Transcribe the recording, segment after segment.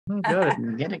Got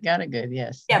it. Get it, got it good.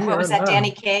 Yes. Yeah, what was that, Yeah.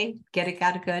 Danny Kaye? Get it,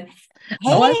 got it good.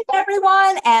 What? Hey,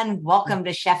 everyone, and welcome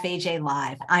to Chef AJ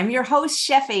Live. I'm your host,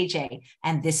 Chef AJ,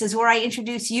 and this is where I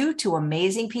introduce you to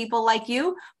amazing people like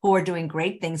you who are doing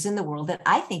great things in the world that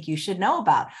I think you should know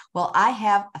about. Well, I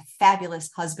have a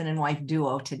fabulous husband and wife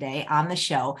duo today on the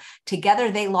show.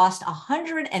 Together, they lost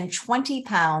 120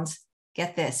 pounds.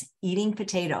 Get this, eating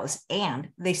potatoes,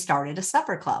 and they started a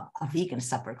supper club, a vegan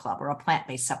supper club, or a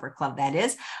plant-based supper club, that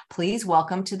is. Please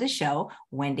welcome to the show,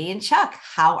 Wendy and Chuck.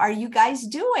 How are you guys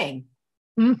doing?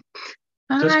 Just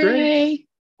great.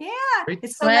 Yeah, Great.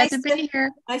 it's so Glad nice to be here.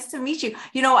 Nice to meet you.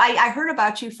 You know, I heard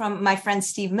about you from my friend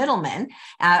Steve Middleman.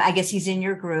 I guess he's in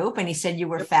your group, and he said you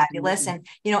were fabulous. And,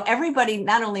 you know, everybody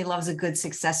not only loves a good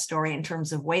success story in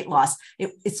terms of weight loss,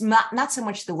 it's not so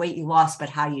much the weight you lost, but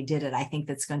how you did it. I think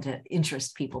that's going to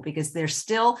interest people because there's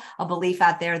still a belief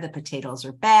out there that potatoes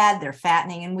are bad, they're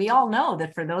fattening. And we all know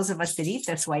that for those of us that eat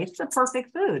this way, it's the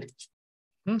perfect food.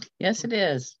 Yes, it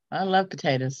is. I love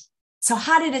potatoes. So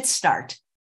how did it start?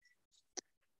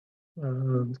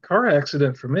 Car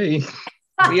accident for me.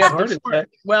 Heart attack.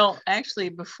 Well, actually,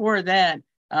 before that,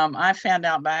 I found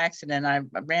out by accident. I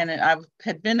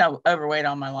had been overweight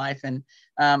all my life, and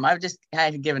I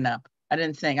had given up. I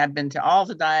didn't think. I'd been to all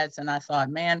the diets, and I thought,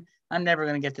 man, I'm never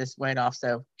going to get this weight off.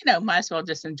 So, you know, might as well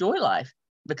just enjoy life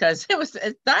because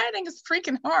dieting is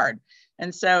freaking hard.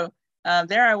 And so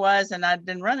there I was, and I'd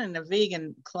been running a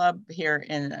vegan club here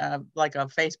in like a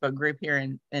Facebook group here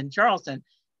in Charleston,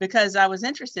 because I was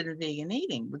interested in vegan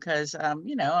eating because,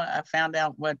 you know, I found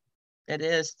out what it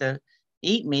is to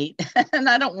eat meat and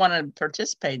I don't want to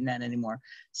participate in that anymore.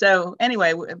 So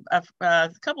anyway,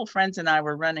 a couple of friends and I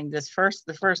were running the first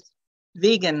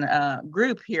vegan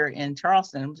group here in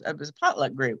Charleston. It was a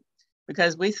potluck group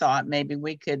because we thought maybe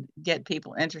we could get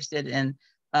people interested in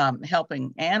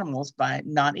helping animals by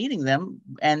not eating them,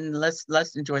 and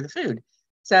let's enjoy the food.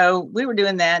 So we were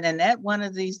doing that. And at one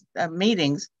of these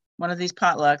meetings, one of these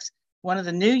potlucks, one of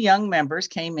the new young members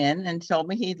came in and told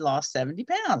me he'd lost 70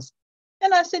 pounds.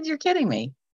 And I said, you're kidding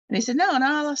me. And he said, no,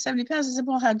 I lost 70 pounds. I said,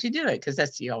 well, how'd you do it?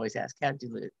 Because you always ask, how'd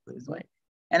you lose weight?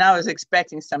 And I was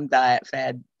expecting some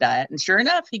fad diet. And sure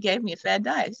enough, he gave me a fad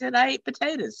diet. He said, I ate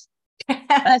potatoes.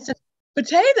 I said,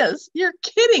 potatoes? You're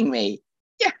kidding me.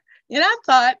 Yeah. And I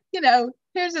thought, you know,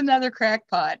 here's another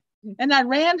crackpot. And I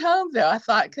ran home, though. I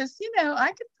thought, because, you know, I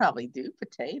could probably do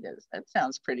potatoes. That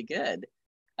sounds pretty good.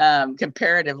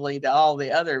 Comparatively to all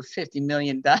the other 50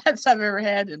 million diets I've ever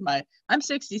had I'm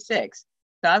 66.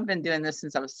 So I've been doing this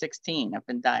since I was 16. I've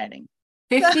been dieting.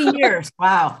 50 years.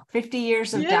 Wow. 50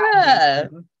 years of dieting. Yeah.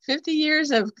 50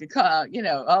 years of, you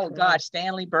know, oh gosh,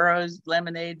 Stanley Burroughs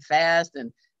lemonade fast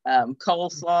and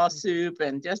coleslaw soup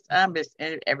and just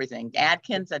everything.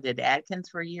 Atkins. I did Atkins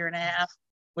for a year and a half,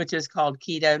 which is called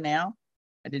keto now.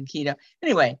 I did keto.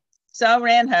 Anyway, so I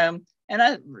ran home. And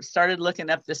I started looking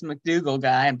up this McDougall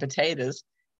guy and potatoes.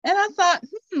 And I thought,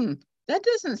 that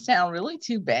doesn't sound really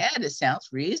too bad. It sounds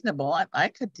reasonable. I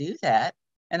could do that.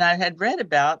 And I had read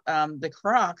about the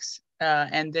Crocs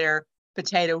and their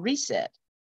potato reset.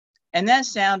 And that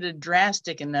sounded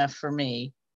drastic enough for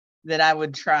me that I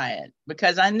would try it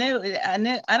because I'm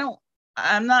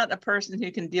not a person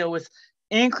who can deal with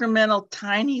incremental,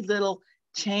 tiny little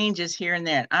changes here and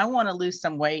there. I want to lose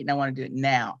some weight and I want to do it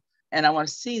now. And I want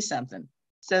to see something.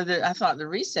 So I thought the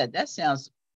reset, that sounds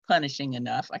punishing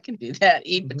enough. I can do that.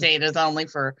 Eat potatoes only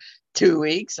for 2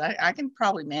 weeks. I can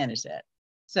probably manage that.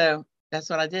 So that's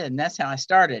what I did. And that's how I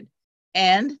started.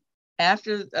 And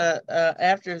after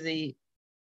the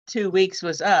 2 weeks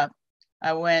was up,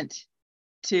 I went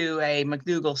to a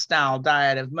McDougall style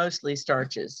diet of mostly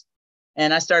starches.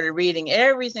 And I started reading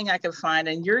everything I could find.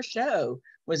 And your show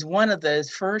was one of those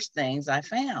first things I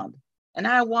found. And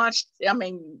I watched, I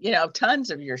mean, you know,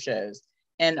 tons of your shows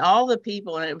and all the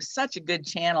people. And it was such a good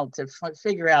channel to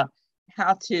figure out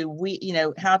how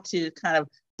to kind of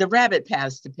the rabbit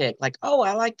paths to pick. Like, oh,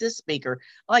 I like this speaker.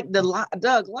 I like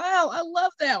Doug Lyle. I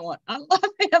love that one. I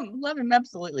love him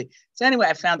absolutely. So anyway,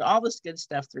 I found all this good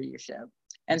stuff through your show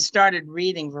and started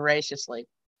reading voraciously.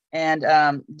 And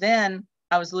then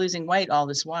I was losing weight all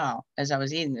this while as I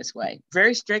was eating this way,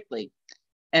 very strictly.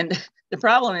 And the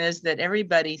problem is that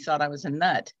everybody thought I was a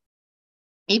nut.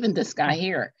 Even this guy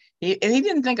here, he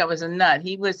didn't think I was a nut.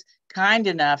 He was kind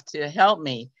enough to help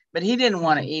me, but he didn't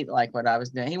want to eat like what I was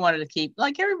doing. He wanted to keep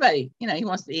like everybody, you know, he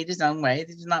wants to eat his own way.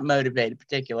 He's not motivated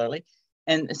particularly.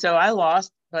 And so I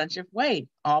lost a bunch of weight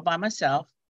all by myself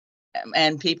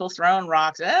and people throwing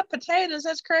rocks. Potatoes,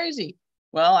 that's crazy.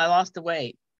 Well, I lost the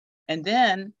weight. And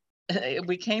then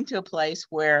we came to a place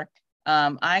where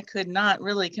I could not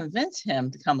really convince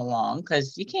him to come along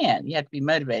because you can't. You have to be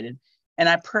motivated. And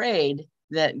I prayed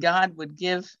that God would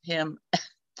give him,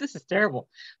 this is terrible.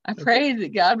 I prayed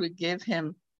that God would give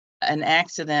him an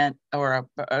accident or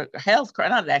a health,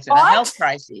 not an accident, a health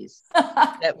crisis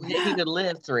that he could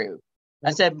live through.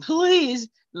 I said, please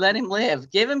let him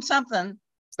live. Give him something,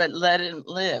 but let him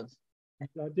live.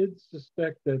 I did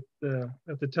suspect that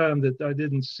at the time that I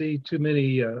didn't see too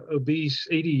many obese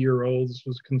 80-year-olds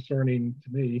was concerning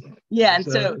to me. Yeah, and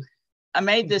so I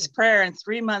made this prayer, and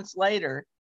 3 months later,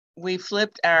 we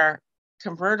flipped our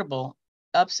convertible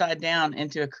upside down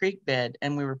into a creek bed,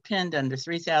 and we were pinned under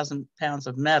 3,000 pounds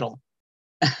of metal.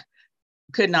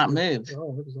 Could not move.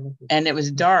 And it was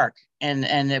dark, and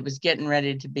it was getting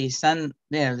ready to be sun.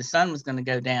 The sun was going to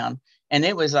go down, and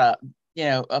it was a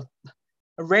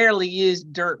rarely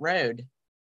used dirt road.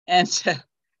 And so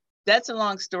that's a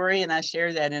long story, and I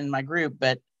share that in my group,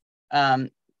 but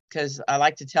because I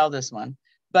like to tell this one.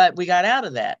 But we got out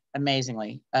of that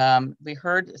amazingly. We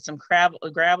heard some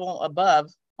gravel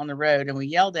above on the road, and we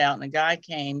yelled out, and a guy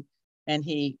came, and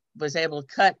he was able to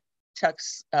cut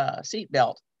Chuck's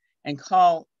seatbelt and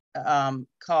call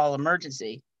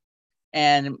emergency,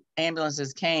 and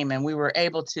ambulances came, and we were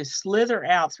able to slither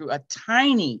out through a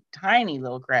tiny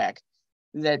little crack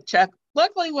that Chuck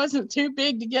luckily wasn't too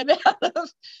big to get out of.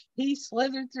 He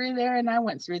slithered through there, and I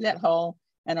went through that hole,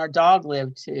 and our dog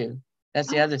lived too. That's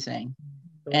the other thing.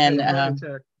 And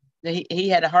he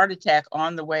had a heart attack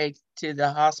on the way to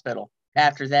the hospital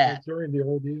after that. During the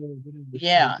ordeal.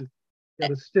 Yeah.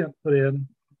 Got a stent put in.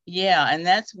 Yeah, and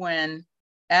that's when,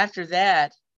 after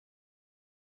that,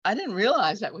 I didn't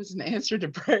realize that was an answer to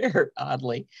prayer,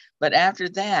 oddly. But after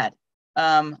that,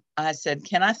 I said,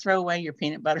 can I throw away your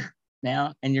peanut butter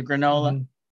now and your granola? Mm-hmm.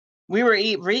 We were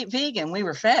vegan. We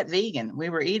were fat vegan. We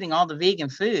were eating all the vegan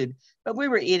food, but we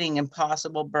were eating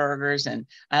Impossible burgers. And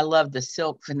I loved the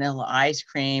silk vanilla ice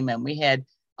cream. And we had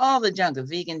all the junk of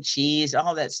vegan cheese,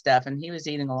 all that stuff. And he was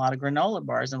eating a lot of granola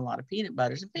bars and a lot of peanut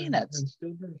butters and peanuts. And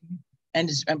still drinking.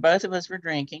 And both of us were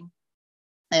drinking.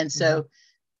 And so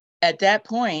at that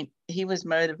point, he was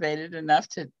motivated enough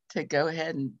to go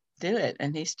ahead and do it.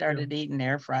 And he started eating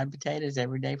air fried potatoes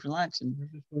every day for lunch. And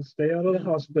stay out of the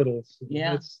hospital. So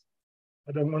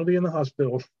I don't want to be in the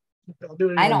hospital. I'll do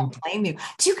it I don't blame you.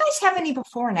 Do you guys have any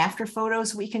before and after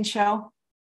photos we can show?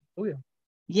 Oh, yeah.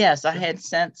 Yes, I had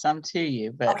sent some to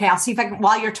you. But okay, I'll see if I can,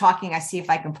 while you're talking, I see if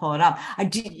I can pull it up. I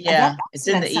do. Yeah, it's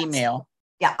in the email.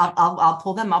 Yeah, I'll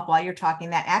pull them up while you're talking.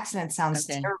 That accident sounds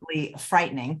terribly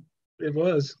frightening. It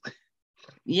was.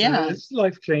 Yeah. It's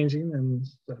life-changing. And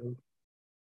so.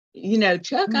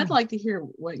 Chuck, I'd like to hear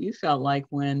what you felt like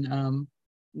when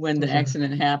the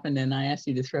accident happened and I asked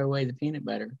you to throw away the peanut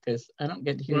butter, because I don't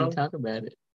get to hear you talk about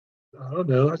it. I don't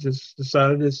know. I just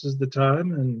decided this is the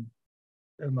time. And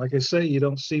like I say, you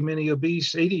don't see many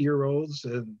obese 80-year-olds,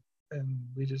 and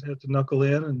we just have to knuckle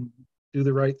in and do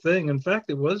the right thing. In fact,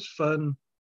 it was fun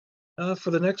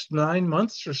for the next 9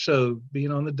 months or so,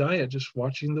 being on the diet, just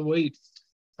watching the weight.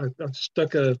 I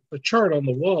stuck a chart on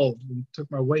the wall and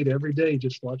took my weight every day,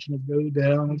 just watching it go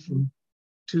down from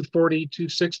 240,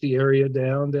 260 area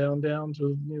down to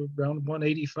around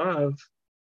 185.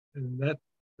 And that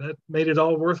made it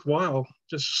all worthwhile.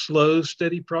 Just slow,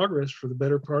 steady progress for the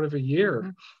better part of a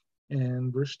year. Mm-hmm.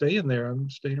 And we're staying there. I'm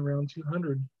staying around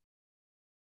 200.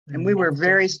 And we were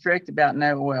very strict about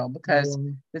no oil, because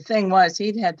the thing was,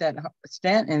 he'd had that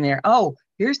stent in there. Oh,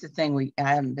 here's the thing I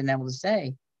haven't been able to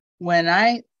say. When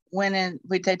I went in,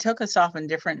 they took us off in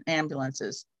different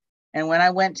ambulances. And when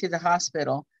I went to the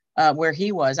hospital where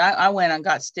he was, I went and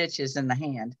got stitches in the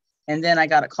hand. And then I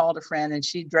got a call to a friend, and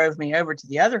she drove me over to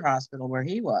the other hospital where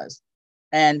he was.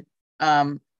 And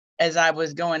as I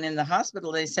was going in the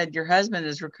hospital, they said, your husband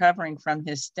is recovering from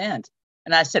his stent.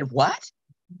 And I said, what?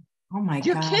 Oh my God.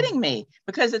 You're kidding me.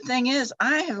 Because the thing is,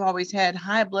 I have always had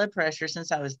high blood pressure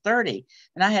since I was 30.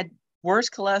 And I had worse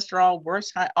cholesterol,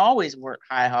 always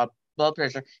high blood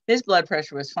pressure. His blood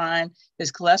pressure was fine.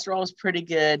 His cholesterol was pretty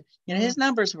good. His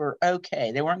numbers were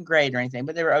okay. They weren't great or anything,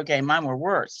 but they were okay. Mine were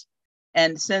worse.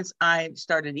 And since I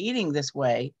started eating this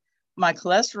way, my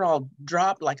cholesterol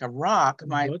dropped like a rock.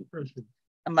 My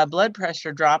blood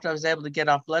pressure dropped. I was able to get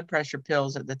off blood pressure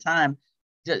pills at the time,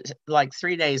 just like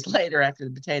 3 days later after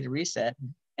the potato reset.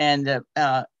 And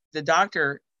the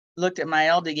doctor looked at my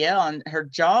LDL, and her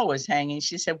jaw was hanging.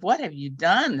 She said, what have you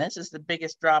done? This is the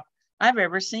biggest drop I've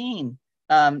ever seen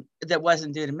that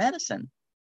wasn't due to medicine.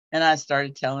 And I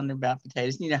started telling her about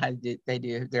potatoes. You know how they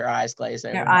do, their eyes glaze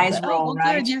over. Their eyes roll,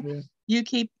 right? Good. You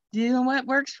keep doing what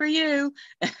works for you.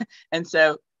 And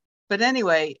so, but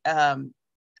anyway,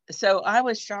 so I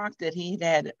was shocked that he'd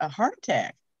had a heart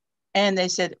attack. And they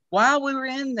said, while we were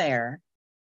in there,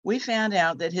 we found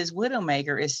out that his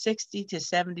widowmaker is 60 to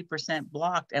 70%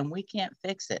 blocked, and we can't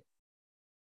fix it.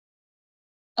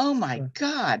 Oh my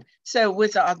God. So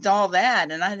with all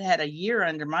that, and I had a year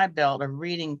under my belt of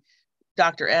reading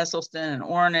Dr. Esselstyn and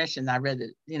Ornish, and I read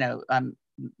it,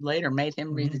 later made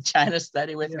him read the China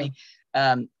study with me.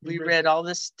 We read all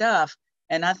this stuff,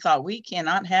 and I thought, we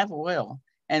cannot have oil.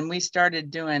 And we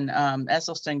started doing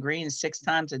Esselstyn greens 6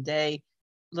 times a day,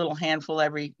 little handful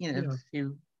every,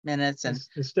 few minutes. And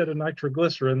instead of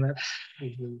nitroglycerin,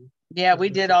 that's we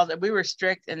did all that. We were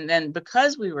strict. And then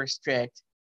because we were strict,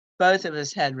 both of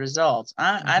us had results.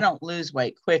 I don't lose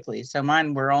weight quickly. So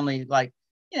mine were only like,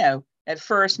 at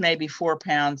first, maybe 4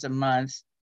 pounds a month,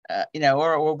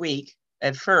 or a week.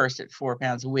 At first, at 4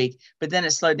 pounds a week, but then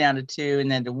it slowed down to 2,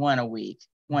 and then to 1 a week,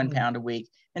 1 pound a week,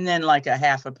 and then like a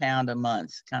half a pound a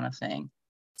month kind of thing.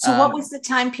 So what was the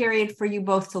time period for you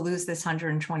both to lose this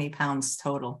 120 pounds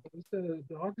total? It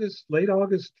was late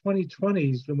August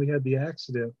 2020 when we had the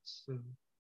accident. So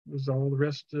it was all the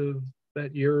rest of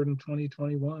that year in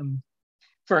 2021.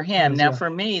 For him. Now, for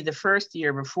me, the first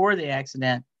year before the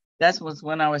accident, that was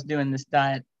when I was doing this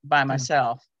diet by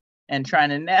myself and trying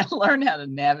to learn how to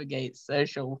navigate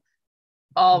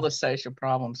all the social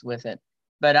problems with it.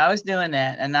 But I was doing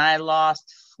that, and I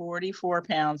lost 44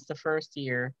 pounds the first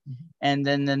year, and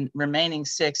then the remaining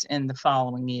 6 in the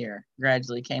following year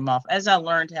gradually came off as I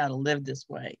learned how to live this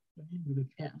way.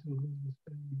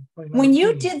 When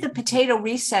you did the potato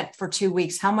reset for 2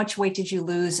 weeks, how much weight did you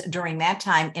lose during that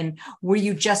time? And were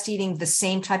you just eating the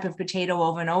same type of potato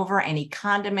over and over, any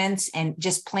condiments, and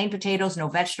just plain potatoes, no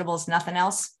vegetables, nothing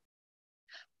else?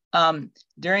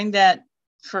 During that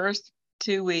first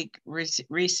 2-week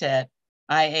reset,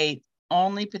 I ate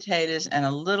only potatoes and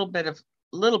a little bit of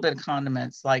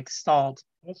condiments like salt.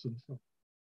 Awesome.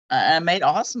 I made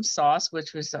awesome sauce,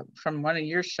 which was from one of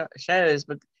your shows,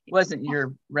 but it wasn't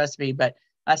your recipe. But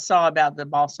I saw about the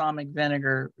balsamic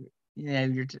vinegar,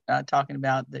 you're talking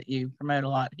about that you promote a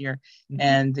lot here,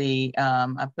 and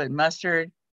I put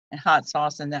mustard and hot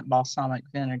sauce in that balsamic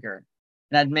vinegar,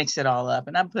 and I'd mix it all up,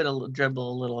 and I'd put a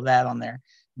little of that on there.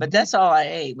 But that's all I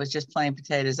ate was just plain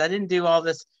potatoes. I didn't do all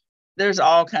this. There's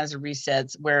all kinds of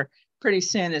resets where pretty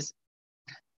soon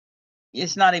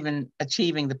it's not even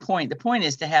achieving the point. The point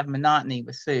is to have monotony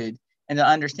with food and to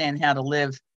understand how to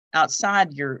live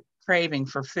outside your craving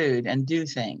for food and do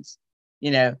things.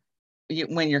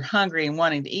 When you're hungry and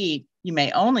wanting to eat, you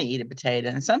may only eat a potato.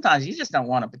 And sometimes you just don't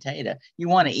want a potato. You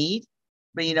want to eat,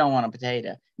 but you don't want a potato.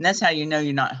 And that's how you know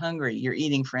you're not hungry. You're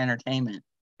eating for entertainment.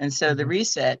 And so the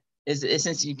reset is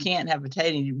since you can't have a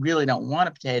potato and you really don't want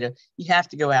a potato, you have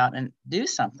to go out and do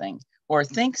something or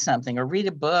think something or read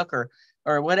a book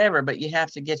or whatever, but you have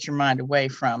to get your mind away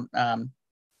from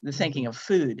the thinking of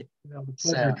food. The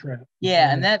pleasure trap.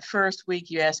 Yeah, and that first week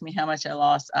you asked me how much I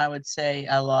lost. I would say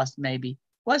I lost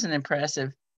wasn't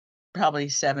impressive, probably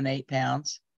 7-8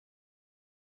 pounds.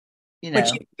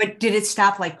 But did it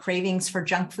stop like cravings for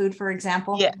junk food, for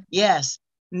example? Yeah, yes.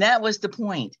 And that was the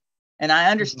point. And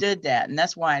I understood that. And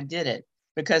that's why I did it,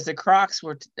 because the Crocs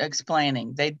were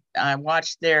explaining. I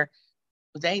watched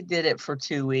they did it for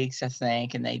 2 weeks, I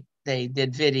think. And they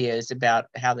did videos about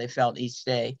how they felt each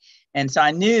day. And so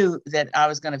I knew that I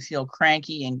was going to feel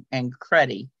cranky and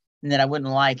cruddy and that I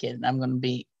wouldn't like it. And I'm going to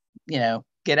be,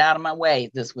 get out of my way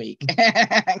this week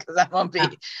because I'm going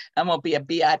to be a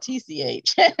bitch.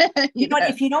 You know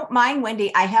what, if you don't mind,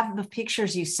 Wendy, I have the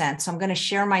pictures you sent. So I'm going to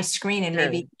share my screen and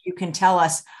maybe you can tell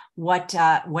us what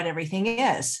everything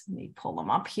is. Let me pull them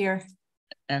up here.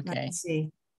 Okay. Let's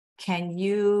see. Can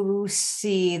you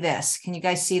see this? Can you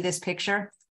guys see this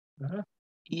picture?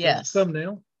 Yes.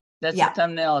 Thumbnail. That's a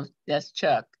thumbnail. That's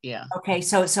Chuck. Yeah. Okay.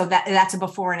 So that's a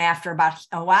before and after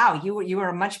oh, wow. You were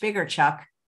a much bigger Chuck.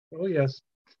 Oh, yes.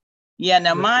 Yeah.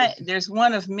 Now there's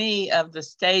one of me of the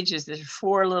stages. There's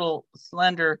 4 little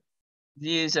slender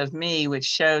views of me, which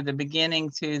show the beginning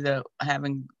to the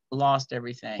having lost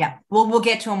everything. Yeah. We'll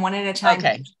get to them one at a time.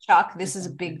 Okay. Chuck, this is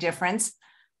a big difference.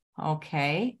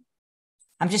 Okay.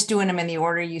 I'm just doing them in the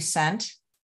order you sent.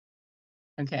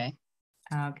 Okay.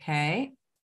 Okay.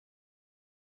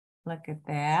 Look at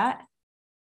that.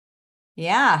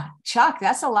 Yeah. Chuck,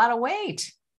 that's a lot of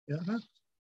weight. Yeah.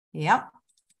 Yep.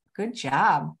 Good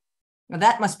job. Well,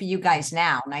 that must be you guys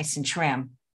now, nice and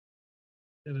trim.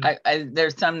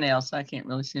 There's thumbnails, so I can't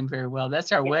really see them very well.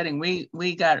 That's our wedding.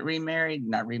 We got recommitted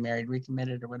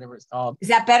or whatever it's called. Is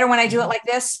that better when I do it like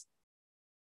this?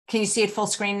 Can you see it full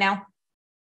screen now?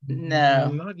 No,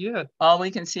 not yet. All we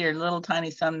can see are little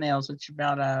tiny thumbnails, which are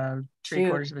about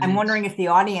 3/4 of an I'm inch. wondering if the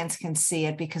audience can see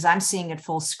it because I'm seeing it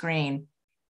full screen.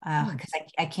 because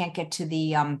I can't get to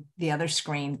the other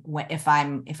screen if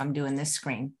I'm doing this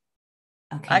screen.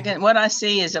 Okay. What I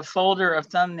see is a folder of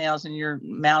thumbnails and your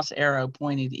mouse arrow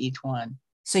pointing to each one.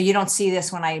 So you don't see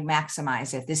this when I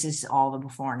maximize it. This is all the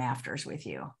before and afters with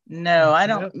you. No, I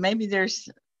don't. Maybe there's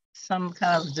some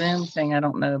kind of Zoom thing I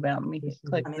don't know about. Let me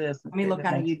click this. Let me look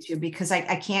on YouTube because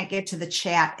I can't get to the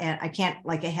chat and I can't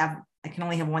I can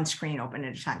only have one screen open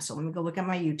at a time. So let me go look at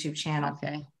my YouTube channel.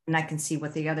 Okay. And I can see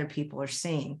what the other people are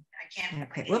seeing. I can't.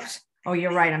 Okay. Whoops. Oh,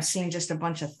 you're right. I'm seeing just a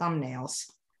bunch of thumbnails.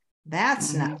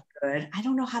 That's not good. I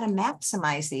don't know how to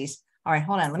maximize these. All right,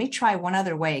 hold on. Let me try one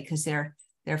other way because they're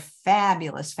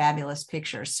fabulous, fabulous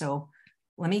pictures. So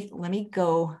let me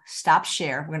go stop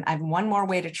share. I have one more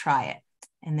way to try it.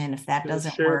 And then if that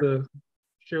doesn't work.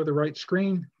 Share the right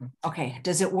screen. Okay.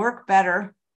 Does it work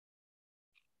better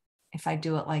if I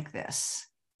do it like this?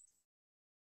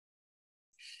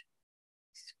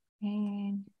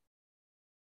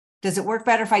 Does it work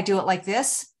better if I do it like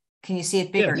this? Can you see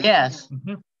it bigger? Yes.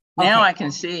 Mm-hmm. Now I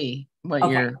can see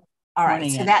what you're. All right.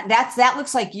 So that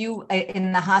looks like you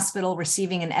in the hospital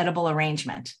receiving an edible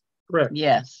arrangement. Correct.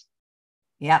 Yes.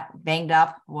 Yep. Banged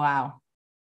up. Wow.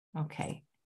 Okay.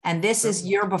 And this is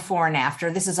your before and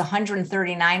after. This is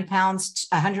 139 pounds,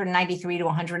 193 to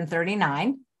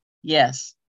 139.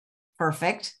 Yes.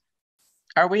 Perfect.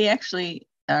 Are we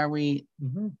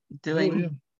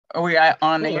doing? Are we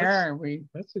on the air? Are we?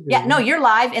 No, you're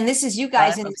live, and this is you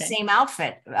guys in the same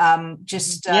outfit.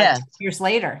 Just 2 years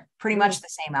later, pretty much the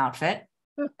same outfit.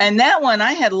 And that one,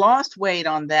 I had lost weight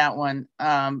on that one.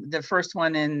 The first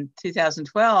one in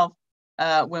 2012,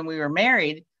 when we were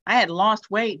married, I had lost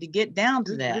weight to get down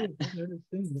to that.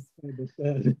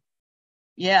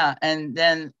 Yeah, and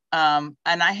then and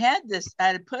I had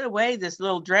put away this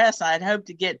little dress. I'd hoped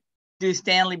to do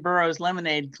Stanley Burroughs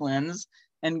Lemonade Cleanse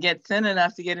and get thin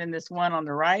enough to get in this one on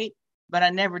the right, but I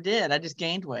never did. I just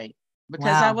gained weight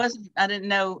because I didn't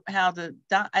know how to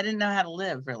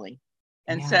live really.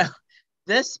 And so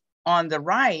this on the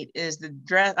right is the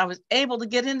dress. I was able to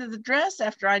get into the dress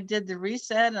after I did the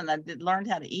reset and I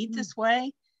learned how to eat this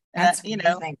way. That's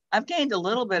I've gained a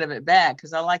little bit of it back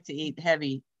because I like to eat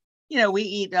heavy. We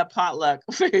eat potluck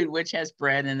food, which has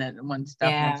bread in it and once in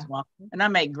a while. And I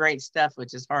make great stuff,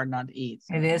 which is hard not to eat.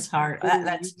 So. It is hard.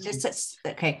 That's just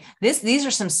okay. These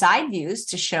are some side views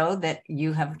to show that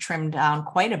you have trimmed down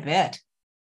quite a bit.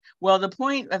 Well, the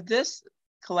point of this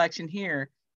collection here,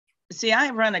 see,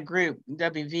 I run a group,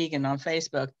 W Vegan, on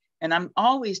Facebook, and I'm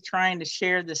always trying to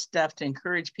share this stuff to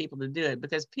encourage people to do it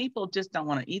because people just don't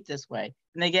want to eat this way.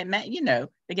 And they get mad,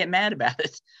 they get mad about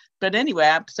it. But anyway,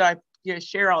 I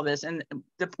share all this. And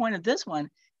the point of this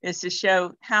one is to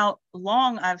show how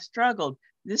long I've struggled.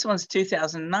 This one's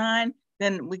 2009.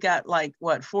 Then we got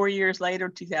 4 years later,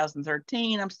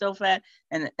 2013, I'm still fat.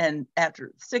 And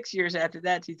after 6 years after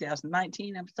that,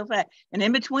 2019, I'm still fat. And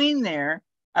in between there,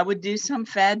 I would do some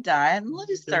fad diet and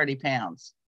lose 30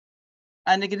 pounds.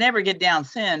 And I could never get down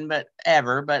thin, but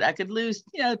I could lose,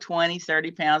 20,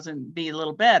 30 pounds and be a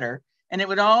little better. And it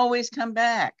would always come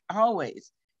back,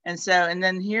 always. And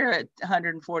then here at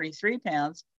 143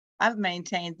 pounds, I've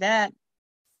maintained that.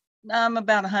 I'm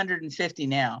about 150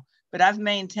 now, but I've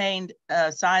maintained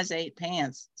size 8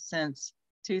 pants since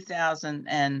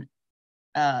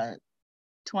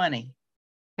 2020.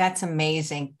 That's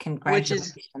amazing.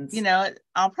 Congratulations. Which is,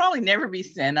 I'll probably never be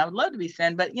thin. I would love to be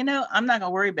thin, but I'm not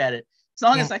gonna worry about it. As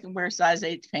long as I can wear size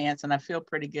 8 pants and I feel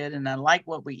pretty good and I like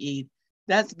what we eat,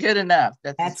 that's good enough.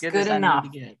 That's as good as enough. I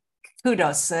need to get.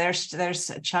 Kudos. So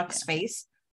there's Chuck's face.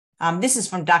 This is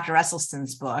from Dr.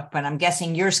 Esselstyn's book, but I'm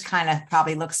guessing yours kind of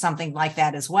probably looks something like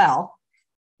that as well.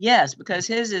 Yes, because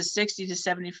his is 60 to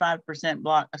 75%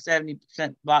 block,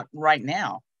 70% block right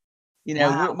now.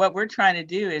 What we're trying to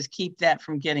do is keep that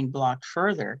from getting blocked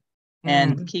further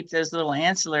and keep those little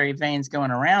ancillary veins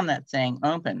going around that thing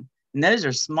open. And those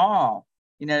are small.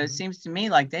 It seems to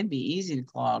me like they'd be easy to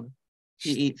clog if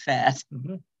you eat fat.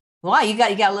 Wow, you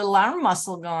got a little arm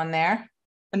muscle going there.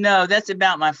 No, that's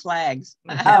about my flags.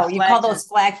 Oh, you call those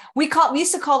flags? We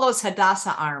used to call those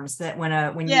Hadassah arms. That when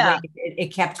you waited,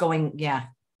 it kept going. Yeah.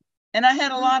 And I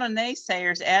had a lot of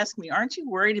naysayers ask me, "Aren't you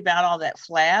worried about all that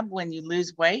flab when you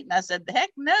lose weight?" And I said, "Heck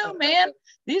no, man.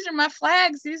 These are my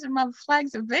flags. These are my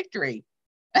flags of victory."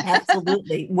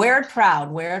 Absolutely. Wear it proud.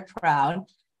 Wear it proud.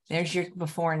 There's your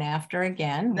before and after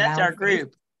again. That's our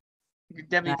group.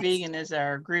 W Vegan is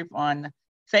our group on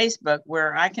Facebook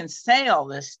where I can say all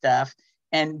this stuff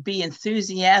and be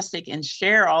enthusiastic and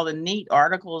share all the neat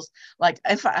articles. Like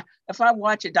if I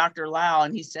watch a Dr. Lau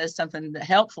and he says something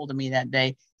helpful to me that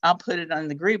day, I'll put it on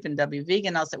the group in W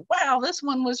Vegan. I'll say, wow, this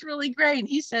one was really great.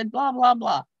 He said, blah, blah,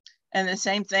 blah. And the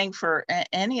same thing for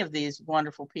any of these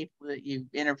wonderful people that you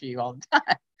interview all the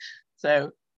time.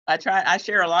 So I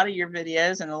share a lot of your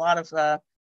videos and a lot of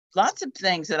lots of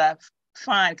things that I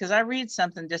find, because I read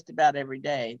something just about every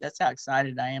day. That's how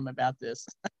excited I am about this.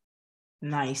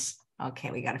 Nice.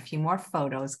 Okay, we got a few more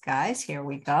photos, guys. Here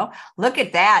we go. Look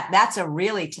at that. That's a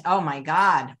really, oh my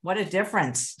God, what a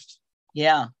difference.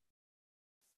 Yeah.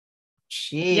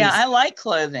 Jeez. Yeah, I like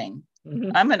clothing.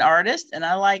 Mhm. I'm an artist and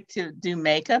I like to do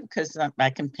makeup because I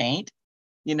can paint,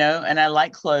 you know, and I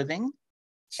like clothing.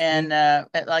 And I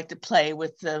like to play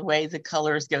with the way the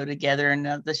colors go together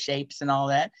and the shapes and all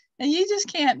that. And you just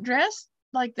can't dress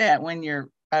like that when you're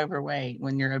overweight,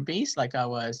 when you're obese like I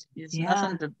was. It's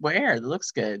nothing to wear. It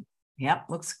looks good. Yep,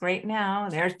 looks great now.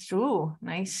 There's true.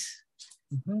 Nice.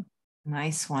 Mm-hmm.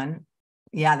 Nice one.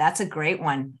 Yeah, that's a great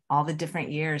one. All the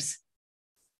different years.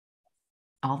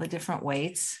 All the different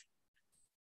weights.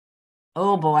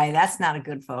 Oh boy, that's not a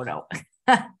good photo.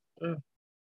 It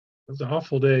was an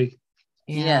awful day.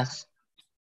 Yeah. Yes,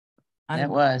 it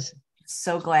was.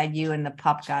 So glad you and the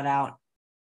pup got out.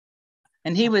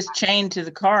 And he was chained to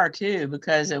the car too,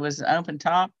 because it was an open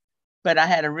top, but I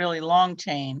had a really long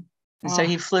chain. And so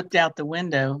he flipped out the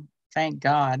window. Thank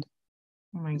God.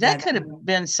 Oh that could have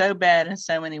been so bad in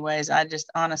so many ways. I just,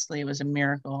 honestly, it was a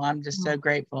miracle. I'm just so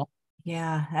grateful.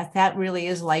 Yeah, that really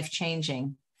is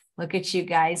life-changing. Look at you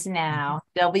guys now.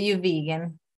 W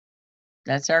Vegan.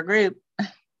 That's our group.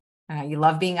 You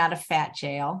love being out of fat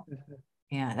jail.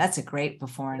 Yeah, that's a great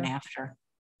before and after.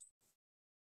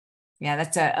 Yeah,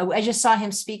 I just saw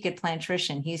him speak at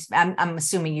Plantrition. I'm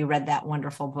assuming you read that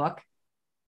wonderful book.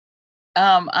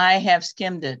 I have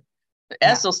skimmed it.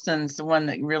 Esselstyn's the one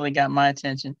that really got my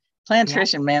attention.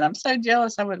 Plantrition, man, I'm so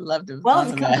jealous. I would love to.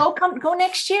 Well, go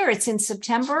next year. It's in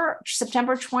September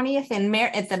 20th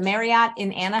at the Marriott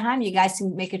in Anaheim. You guys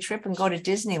can make a trip and go to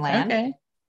Disneyland. Okay.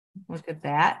 Look at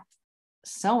that.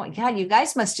 So, God, you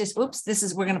guys must just,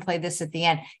 we're going to play this at the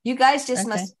end. You guys just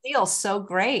must feel so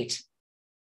great.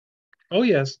 Oh,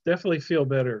 yes, definitely feel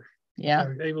better. Yeah.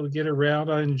 I'm able to get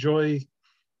around. I enjoy,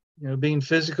 being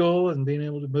physical and being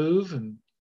able to move and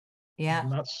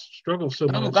not struggle so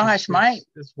much. Oh, gosh,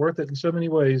 it's worth it in so many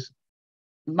ways.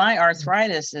 My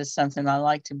arthritis is something I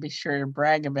like to be sure to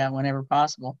brag about whenever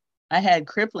possible. I had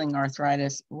crippling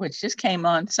arthritis, which just came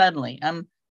on suddenly. I'm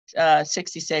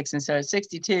 66, and so at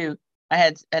 62, I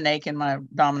had an ache in my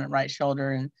dominant right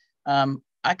shoulder, and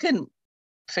I couldn't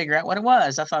figure out what it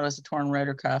was. I thought it was a torn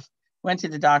rotor cuff. Went to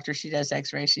the doctor. She does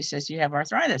x-rays. She says, you have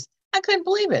arthritis. I couldn't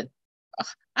believe it.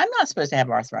 I'm not supposed to have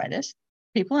arthritis.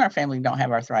 People in our family don't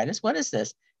have arthritis. What is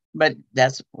this? But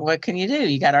what can you do?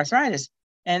 You got arthritis.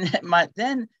 And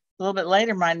then a little bit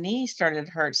later, my knee started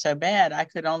to hurt so bad, I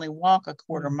could only walk a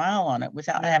quarter mile on it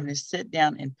without having to sit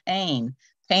down in pain,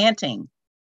 panting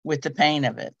with the pain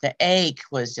of it. The ache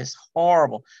was just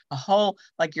horrible.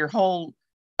 Your whole,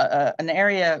 an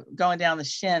area going down the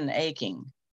shin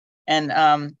aching. And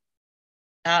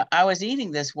I was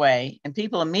eating this way, and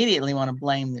people immediately want to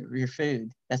blame your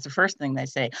food. That's the first thing they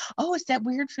say. Oh, it's that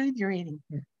weird food you're eating.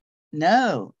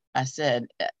 No, I said,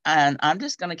 and I'm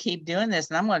just going to keep doing this,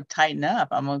 and I'm going to tighten up.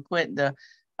 I'm going to quit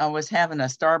I was having a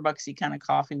Starbucksy kind of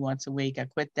coffee once a week. I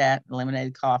quit that,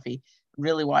 eliminated coffee,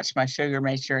 really watched my sugar,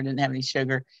 made sure I didn't have any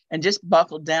sugar, and just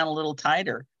buckled down a little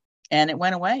tighter. And it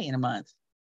went away in a month.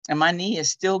 And my knee is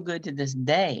still good to this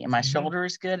day. And my shoulder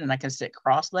is good. And I can sit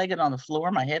cross-legged on the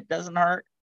floor. My hip doesn't hurt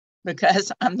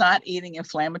because I'm not eating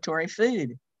inflammatory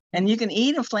food. And you can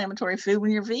eat inflammatory food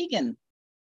when you're vegan.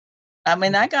 I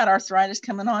mean, I got arthritis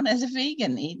coming on as a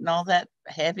vegan, eating all that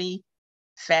heavy,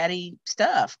 fatty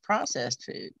stuff, processed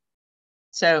food.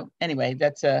 So anyway,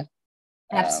 that's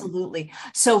absolutely.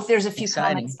 So if there's a few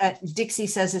exciting comments, Dixie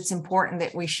says it's important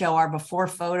that we show our before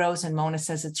photos, and Mona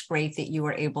says it's great that you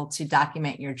were able to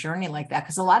document your journey like that,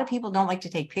 because a lot of people don't like to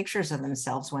take pictures of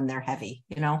themselves when they're heavy,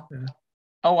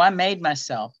 Oh, I made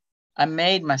myself,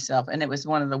 and it was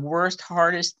one of the worst,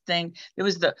 hardest thing. It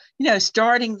was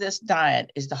starting this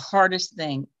diet is the hardest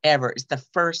thing ever. It's the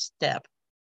first step.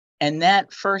 And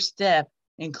that first step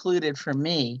included for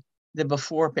me the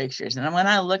before pictures. And when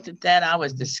I looked at that, I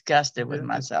was disgusted with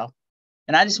myself.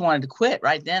 And I just wanted to quit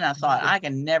right then. I thought, I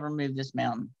can never move this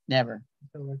mountain. Never.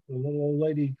 Like the little old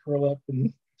lady curl up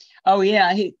and. Oh,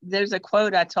 yeah. There's a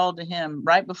quote I told to him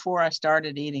right before I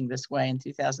started eating this way in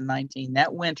 2019.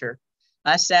 That winter,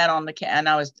 I sat on and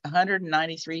I was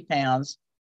 193 pounds.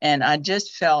 And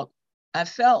I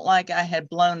felt like I had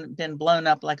been blown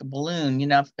up like a balloon,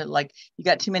 like you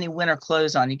got too many winter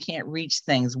clothes on. You can't reach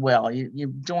things well. Your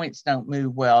joints don't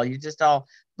move well. You're just all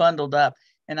bundled up.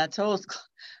 And I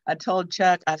told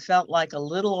Chuck, I felt like a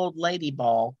little old lady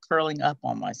ball curling up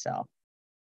on myself.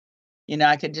 You know,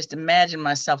 I could just imagine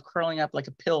myself curling up like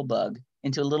a pill bug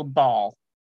into a little ball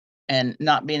and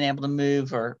not being able to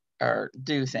move or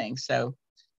do things. So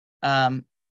and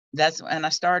I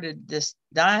started this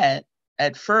diet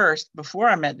at first. Before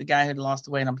I met the guy who'd lost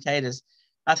the weight on potatoes,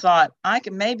 I thought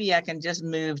maybe I can just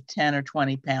move 10 or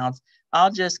 20 pounds.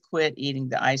 I'll just quit eating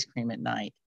the ice cream at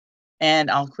night and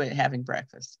I'll quit having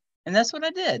breakfast. And that's what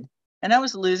I did. And I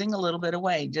was losing a little bit of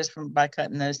weight just by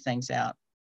cutting those things out.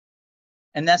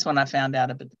 And that's when I found out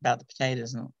about the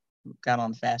potatoes and got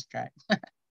on the fast track.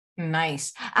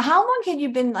 Nice. How long had you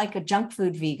been like a junk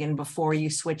food vegan before you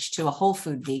switched to a whole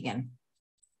food vegan?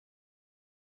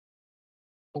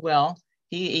 Well,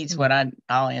 he eats what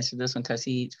I'll answer this one because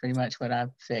he eats pretty much what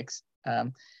I've fixed.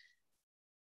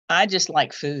 I just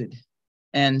like food.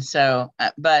 And so,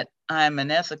 but I'm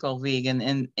an ethical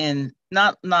vegan and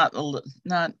not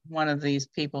one of these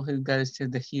people who goes to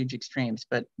the huge extremes,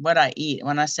 but what I eat.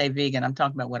 When I say vegan, I'm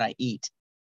talking about what I eat.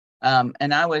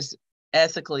 And I was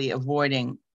ethically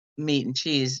avoiding meat and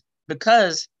cheese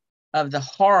because of the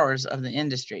horrors of the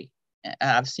industry.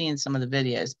 I've seen some of the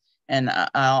videos, and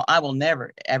I will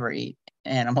never, ever eat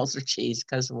animals or cheese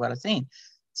because of what I've seen.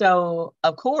 So,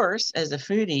 of course, as a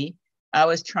foodie, I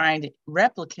was trying to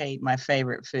replicate my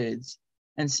favorite foods.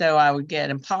 And so I would get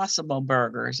Impossible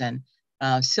burgers and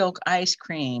silk ice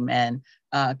cream and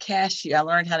cashew. I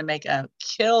learned how to make a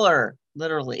killer,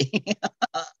 literally,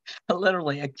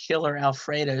 a killer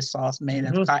Alfredo sauce made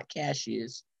of hot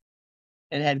cashews.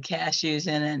 It had cashews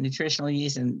in it, nutritional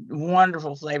yeast, and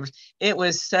wonderful flavors. It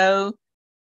was so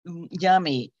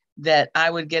yummy that I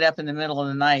would get up in the middle of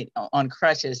the night on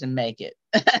crutches and make it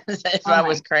if I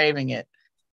was craving it.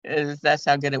 That's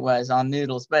how good it was on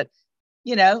noodles. But,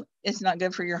 you know, it's not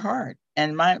good for your heart.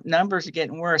 And my numbers are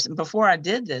getting worse. And before I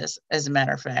did this, as a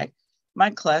matter of fact,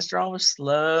 my cholesterol was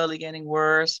slowly getting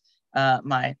worse.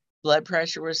 My blood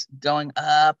pressure was going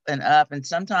up. And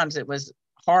sometimes it was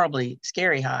horribly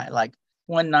scary high, like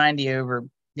 190 over,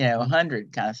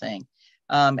 100 kind of thing.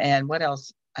 And what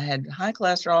else? I had high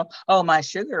cholesterol. Oh, my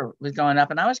sugar was going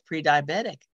up and I was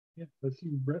pre-diabetic. Yeah, but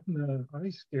you retina eye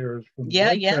scares from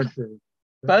blood pressure.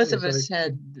 Both of us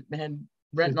had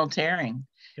retinal tearing.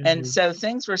 And so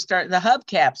things were the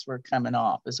hubcaps were coming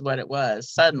off is what it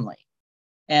was suddenly.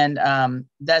 And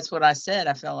that's what I said.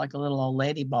 I felt like a little old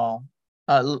ladybug.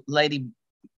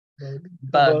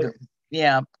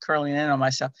 Yeah, curling in on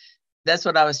myself. That's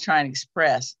what I was trying to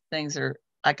express.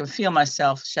 I can feel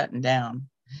myself shutting down.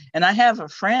 And I have a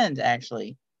friend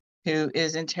actually who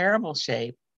is in terrible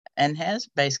shape and has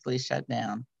basically shut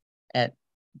down at,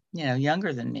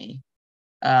 younger than me.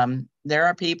 There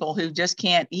are people who just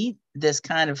can't eat this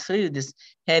kind of food, this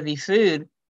heavy food,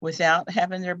 without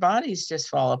having their bodies just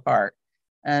fall apart.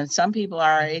 And some people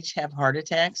our age have heart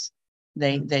attacks.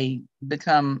 They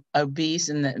become obese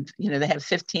and they have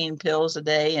 15 pills a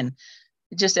day and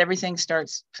just everything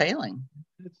starts failing.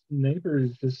 Its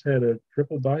neighbors just had a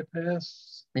triple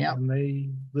bypass. Yeah. And they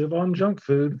live on junk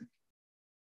food.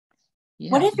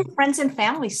 Yeah. What have your friends and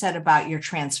family said about your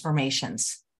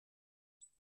transformations?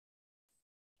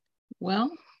 Well,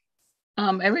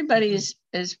 everybody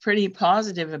is pretty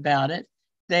positive about it.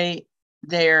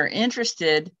 They're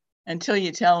interested until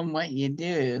you tell them what you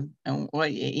do and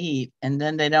what you eat, and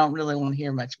then they don't really want to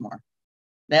hear much more.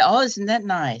 Isn't that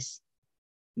nice?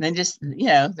 And they just,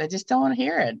 they just don't want to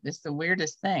hear it. It's the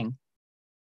weirdest thing.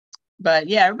 But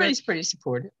yeah, everybody's pretty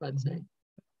supportive, I'd say.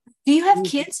 Do you have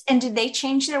kids, and did they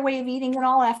change their way of eating at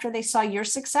all after they saw your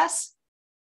success?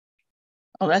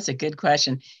 Oh, that's a good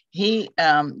question. He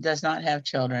does not have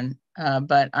children,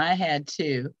 but I had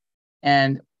two.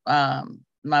 And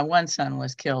my one son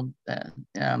was killed a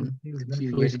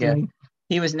few years ago.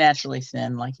 He was naturally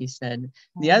thin, like you said.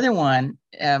 The other one,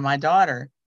 my daughter,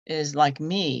 is like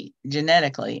me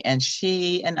genetically. And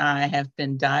she and I have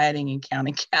been dieting and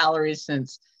counting calories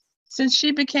since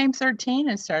she became 13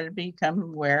 and started becoming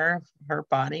aware of her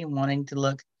body and wanting to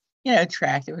look,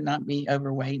 attractive and not be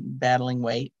overweight and battling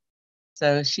weight.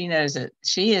 So she knows that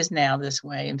she is now this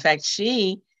way. In fact,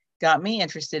 she got me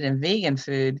interested in vegan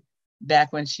food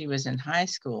back when she was in high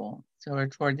school. So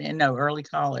toward the end, early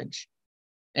college.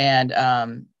 And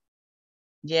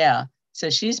so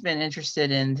she's been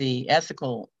interested in the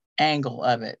ethical angle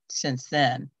of it since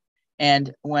then.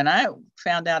 And when I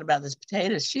found out about this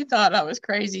potatoes, she thought I was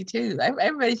crazy too.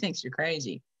 Everybody thinks you're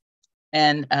crazy.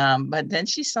 And but then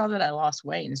she saw that I lost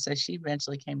weight, and so she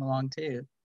eventually came along too.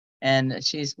 And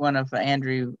she's one of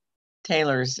Andrew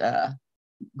Taylor's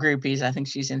groupies. I think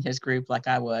she's in his group like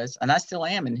I was, and I still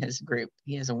am in his group.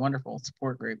 He has a wonderful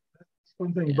support group.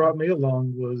 One thing brought me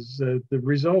along was the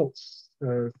results.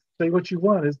 Say what you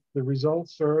want, the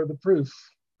results are the proof.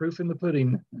 proof in the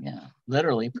pudding. Yeah,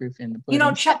 literally proof in the pudding. You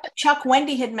know, Chuck,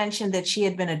 Wendy had mentioned that she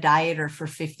had been a dieter for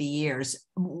 50 years.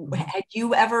 Had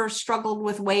you ever struggled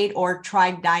with weight or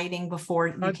tried dieting before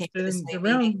you came to this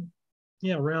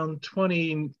around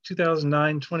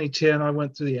 2009, 2010, I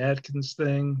went through the Atkins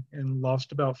thing and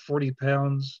lost about 40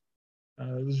 pounds.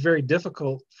 It was very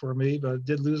difficult for me, but I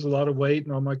did lose a lot of weight,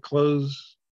 and all my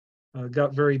clothes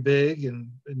got very big and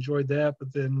enjoyed that.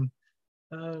 But then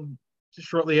just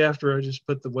shortly after, I just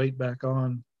put the weight back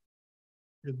on.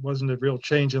 It wasn't a real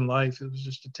change in life. It was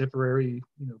just a temporary,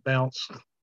 bounce.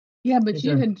 Yeah, but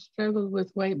you had struggled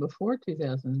with weight before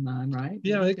 2009, right?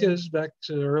 Yeah, it goes back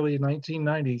to early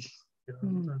 1990.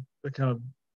 I kind of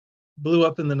blew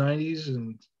up in the 90s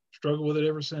and struggled with it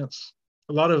ever since.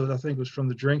 A lot of it, I think, was from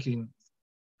the drinking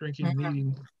and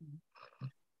eating.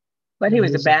 But he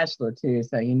was a bachelor too,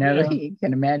 so you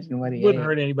can imagine what he wouldn't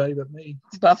hurt anybody but me.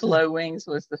 Buffalo wings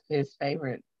was his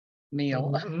favorite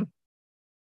meal.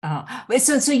 Mm-hmm.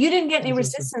 So you didn't get any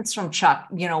resistance from Chuck,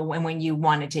 when you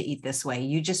wanted to eat this way.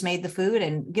 You just made the food,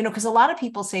 and because a lot of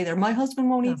people say my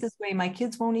husband won't eat this way, my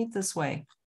kids won't eat this way.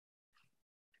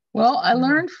 Well, I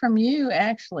learned from you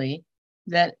actually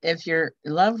that if your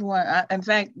loved one, in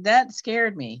fact, that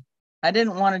scared me. I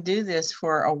didn't want to do this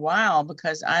for a while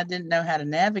because I didn't know how to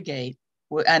navigate.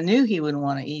 I knew he wouldn't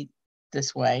want to eat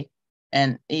this way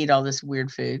and eat all this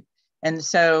weird food. And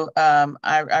so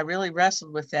I really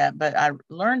wrestled with that. But I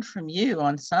learned from you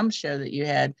on some show that you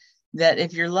had that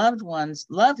if your loved ones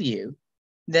love you,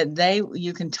 that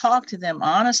you can talk to them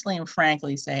honestly and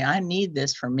frankly, say, I need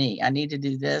this for me. I need to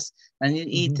do this. I need to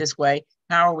eat this way.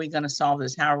 How are we going to solve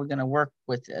this? How are we going to work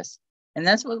with this? And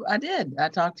that's what I did. I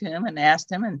talked to him and asked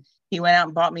him, and he went out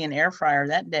and bought me an air fryer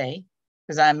that day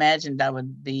because I imagined I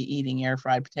would be eating air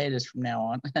fried potatoes from now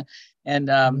on. And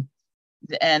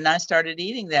I started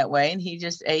eating that way, and he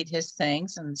just ate his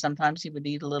things. And sometimes he would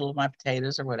eat a little of my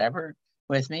potatoes or whatever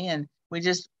with me. And we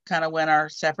just kind of went our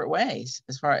separate ways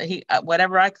as far as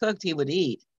whatever I cooked, he would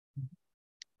eat.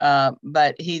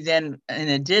 But he then, in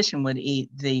addition, would eat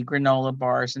the granola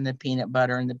bars and the peanut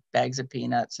butter and the bags of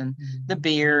peanuts and the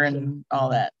beer and all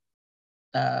that.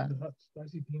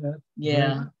 Spicy peanut.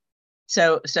 Yeah.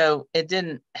 So it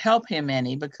didn't help him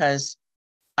any because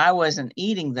I wasn't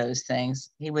eating those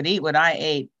things. He would eat what I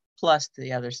ate plus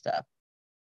the other stuff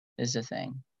is the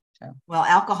thing. So. Well,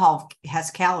 alcohol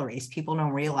has calories. People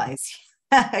don't realize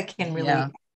it can really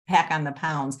pack on the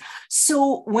pounds.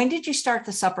 So when did you start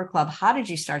the supper club? How did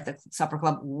you start the supper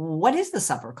club? What is the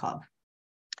supper club?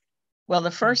 Well, the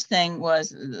first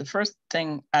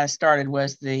thing I started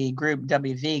was the group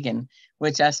WVegan,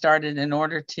 which I started in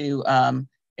order to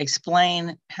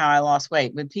explain how I lost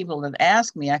weight. But people that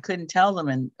asked me, I couldn't tell them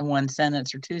in one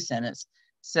sentence or two sentences.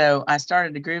 So I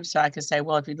started a group so I could say,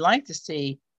 well, if you'd like to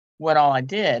see what all I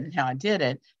did and how I did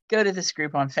it, go to this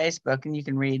group on Facebook and you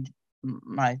can read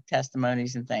my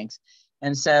testimonies and things.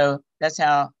 And so that's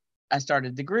how I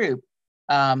started the group.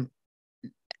 And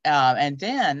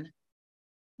then,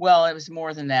 well, it was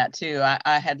more than that too.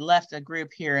 I had left a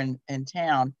group here in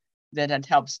town that had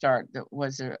helped start, that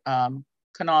was a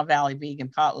Kanawha Valley Vegan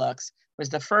Potlucks, was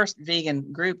the first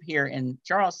vegan group here in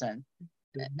Charleston.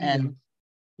 And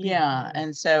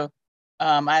and so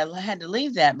I had to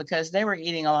leave that because they were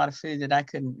eating a lot of food that I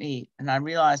couldn't eat. And I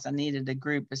realized I needed a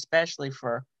group, especially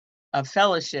for a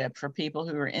fellowship for people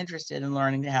who are interested in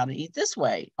learning how to eat this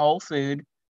way, whole food,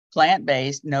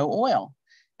 plant-based, no oil.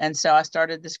 And so I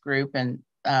started this group, and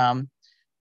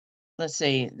let's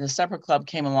see, the supper club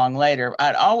came along later.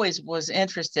 I always was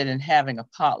interested in having a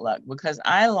potluck because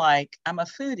I'm a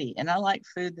foodie and I like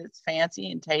food that's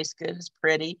fancy and tastes good, it's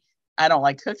pretty. I don't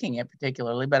like cooking it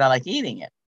particularly, but I like eating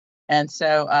it. And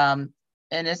so, and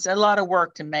it's a lot of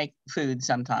work to make food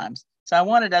sometimes. So I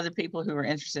wanted other people who were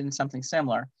interested in something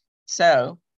similar.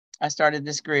 So I started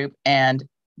this group, and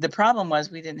the problem was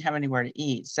we didn't have anywhere to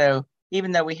eat. So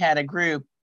even though we had a group,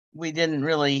 we didn't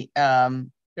really, there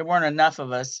weren't enough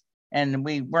of us, and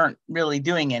we weren't really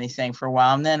doing anything for a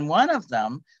while. And then one of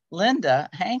them, Linda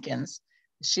Hankins,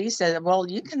 she said, well,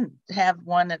 you can have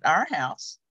one at our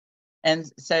house. And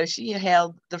so she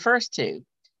held the first two.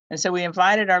 And so we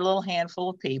invited our little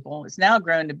handful of people. It's now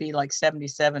grown to be like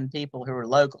 77 people who are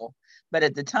local. But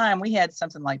at the time, we had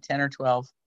something like 10 or 12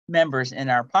 members in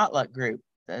our potluck group,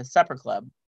 the supper club.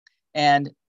 And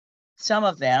some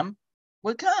of them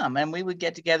would come, and we would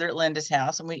get together at Linda's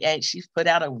house, and we ate. She's put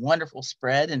out a wonderful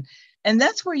spread. And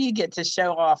that's where you get to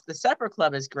show off. The supper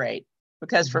club is great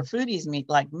because for foodies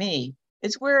like me,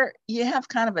 it's where you have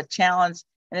kind of a challenge,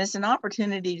 and it's an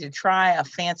opportunity to try a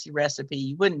fancy recipe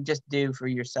you wouldn't just do for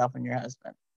yourself and your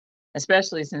husband,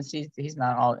 especially since he's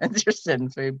not all interested in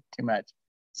food too much.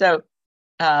 So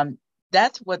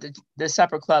that's what the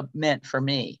supper club meant for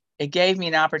me. It gave me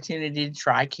an opportunity to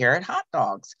try carrot hot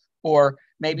dogs, or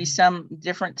maybe some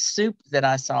different soup that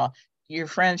I saw. Your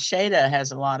friend Shada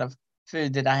has a lot of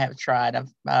food that I have tried.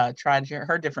 I've tried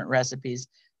her different recipes,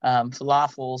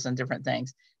 falafels and different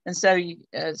things. And so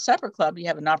supper club, you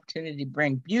have an opportunity to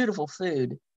bring beautiful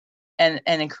food and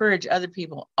encourage other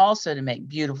people also to make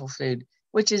beautiful food,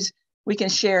 which is we can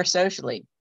share socially.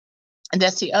 And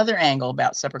that's the other angle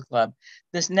about supper club.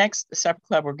 This next supper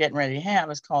club we're getting ready to have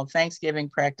is called Thanksgiving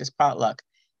Practice Potluck.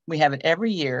 We have it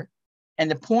every year. And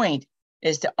the point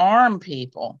is to arm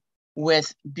people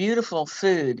with beautiful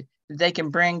food that they can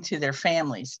bring to their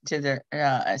families, to their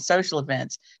social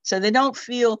events. So they don't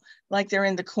feel like they're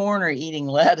in the corner eating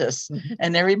lettuce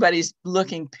and everybody's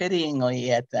looking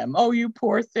pityingly at them. Oh, you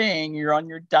poor thing, you're on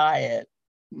your diet.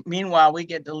 Meanwhile, we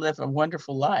get to live a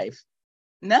wonderful life.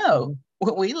 No,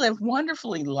 we live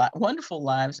wonderful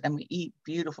lives and we eat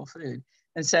beautiful food.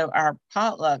 And so our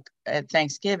potluck at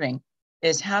Thanksgiving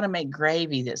is how to make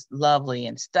gravy that's lovely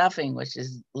and stuffing, which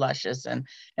is luscious. And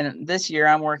this year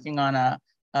I'm working on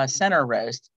a center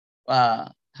roast,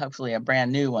 hopefully a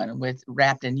brand new one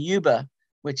wrapped in yuba,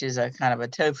 which is a kind of a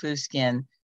tofu skin,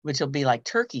 which will be like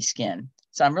turkey skin.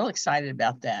 So I'm really excited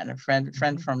about that. A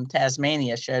friend from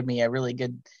Tasmania showed me a really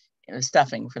good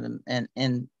stuffing for them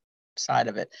inside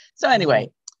of it. So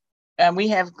anyway, we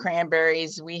have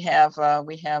cranberries. We have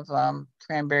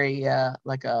cranberry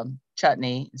like a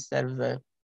chutney instead of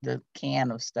the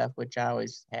can of stuff, which I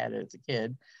always had as a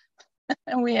kid.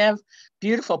 And we have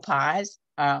beautiful pies.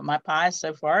 My pies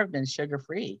so far have been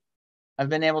sugar-free. I've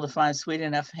been able to find sweet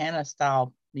enough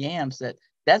Hannah-style yams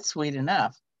that's sweet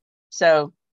enough.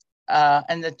 So,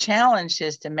 and the challenge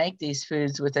is to make these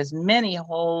foods with as many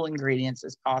whole ingredients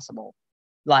as possible,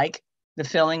 like the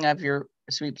filling of your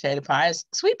sweet potato pie is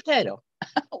sweet potato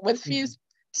with a few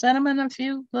cinnamon and a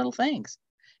few little things.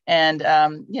 And,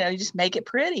 you just make it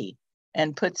pretty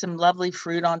and put some lovely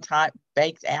fruit on top,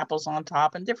 baked apples on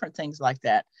top and different things like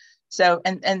that. So,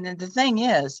 and the thing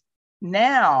is,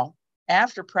 now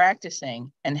after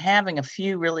practicing and having a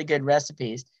few really good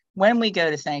recipes, when we go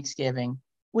to Thanksgiving,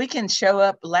 we can show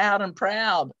up loud and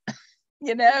proud.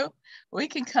 We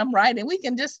can come right in. We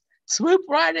can just swoop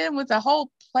right in with a whole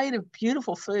plate of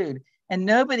beautiful food. And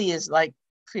nobody is like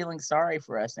feeling sorry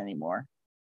for us anymore.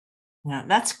 Yeah,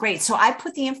 that's great. So I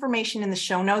put the information in the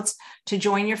show notes to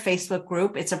join your Facebook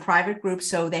group. It's a private group,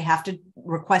 so they have to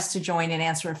request to join and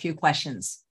answer a few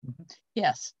questions.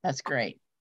 Yes, that's great.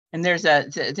 And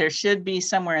there should be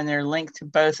somewhere in there a link to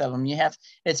both of them.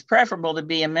 It's preferable to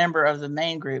be a member of the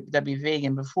main group, W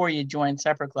Vegan, before you join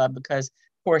Supper Club, because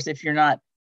of course, if you're not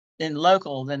in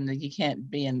local, then you can't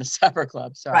be in the supper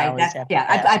club. So right. I always have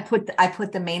to I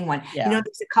put the main one. Yeah.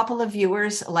 There's a couple of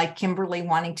viewers like Kimberly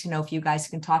wanting to know if you guys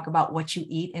can talk about what you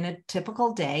eat in a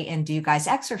typical day, and do you guys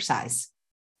exercise?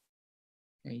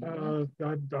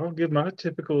 I'll give my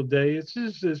typical day.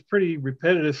 It's pretty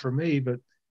repetitive for me, but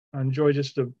I enjoy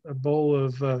just a bowl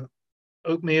of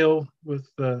oatmeal with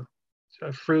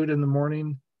fruit in the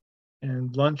morning,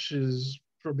 and lunch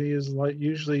for me is like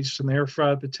usually some air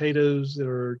fried potatoes that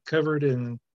are covered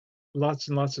in lots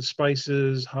and lots of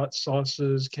spices, hot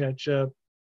sauces, ketchup,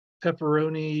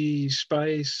 pepperoni,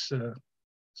 spice,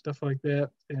 stuff like that,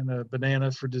 and a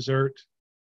banana for dessert.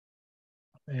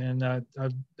 And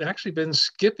I've actually been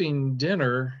skipping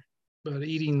dinner, but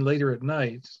eating later at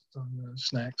night on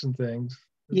snacks and things.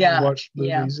 Yeah. Watch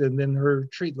movies, and then her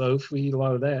treat loaf. We eat a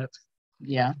lot of that.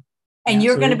 Yeah. And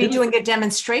you're going to be doing a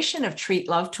demonstration of treat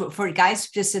love for guys.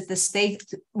 Just stay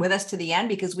with us to the end,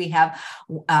 because we have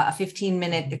a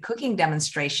 15-minute cooking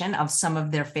demonstration of some of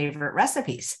their favorite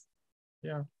recipes.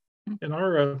 Yeah. And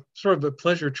our sort of a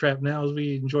pleasure trap now is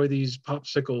we enjoy these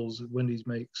popsicles that Wendy's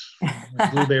makes,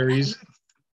 like blueberries.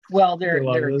 Well, they're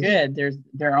good.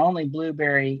 They're only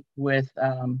blueberry with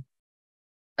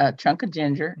a chunk of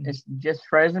ginger. It's just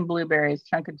frozen blueberries,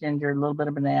 chunk of ginger, a little bit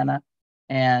of banana,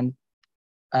 and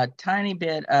a tiny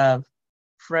bit of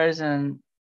frozen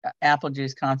apple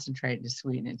juice concentrate to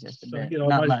sweeten it just a bit.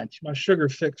 Not much. My sugar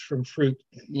fix from fruit.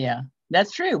 Yeah,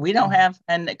 that's true. We don't have,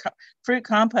 and the fruit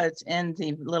compote's in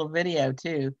the little video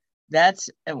too. That's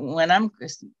when I'm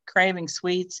craving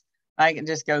sweets, I can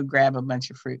just go grab a bunch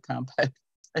of fruit compote.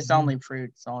 It's only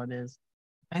fruit. That's all it is.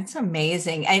 That's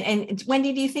amazing. And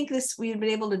Wendy, do you think we'd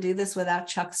be able to do this without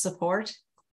Chuck's support?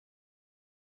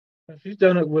 She's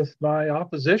done it with my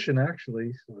opposition,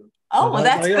 actually. So, well,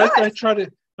 that's good.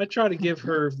 I try to give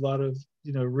her a lot of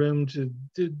room to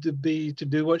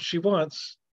do what she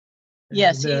wants.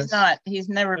 Yes, he's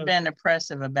never been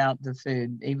oppressive about the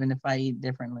food, even if I eat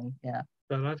differently. Yeah.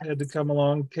 But I've had to come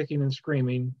along kicking and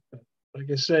screaming. But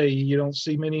like I say, you don't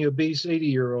see many obese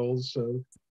 80-year-olds. So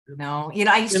no,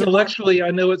 I used intellectually,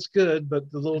 I know it's good,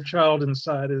 but the little child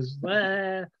inside is,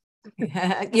 I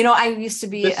used to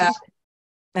be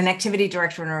an activity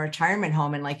director in a retirement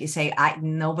home. And like you say,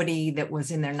 nobody that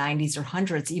was in their 90s or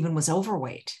hundreds even was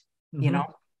overweight,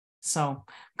 So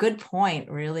good point.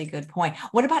 Really good point.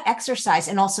 What about exercise?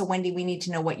 And also, Wendy, we need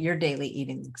to know what your daily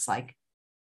eating looks like.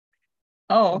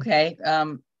 Oh, okay.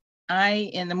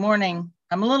 In the morning,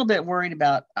 I'm a little bit worried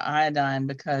about iodine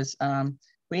because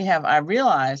I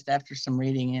realized after some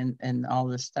reading and all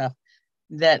this stuff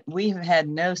that we've had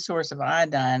no source of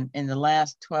iodine in the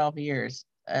last 12 years,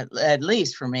 at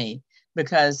least for me,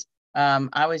 because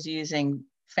I was using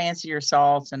fancier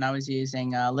salts and I was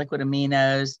using liquid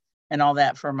aminos and all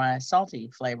that for my salty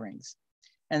flavorings.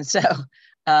 And so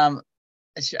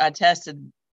I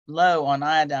tested low on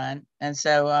iodine. And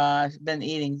so I've been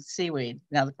eating seaweed.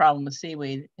 Now, the problem with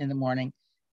seaweed in the morning,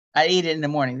 I eat it in the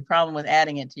morning. The problem with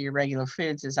adding it to your regular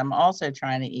foods is I'm also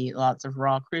trying to eat lots of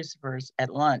raw crucifers at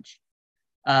lunch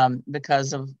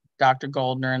because of Dr.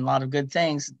 Goldner and a lot of good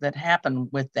things that happen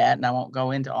with that. And I won't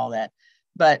go into all that,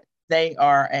 but they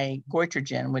are a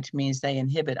goitrogen, which means they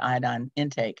inhibit iodine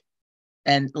intake.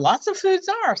 And lots of foods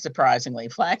are, surprisingly.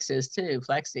 Flax is too,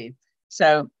 flaxseed.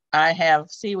 So I have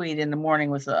seaweed in the morning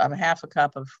with half a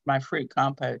cup of my fruit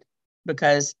compote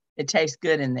because it tastes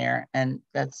good in there, and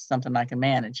that's something I can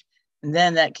manage. And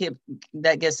then that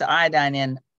gets the iodine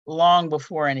in long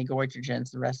before any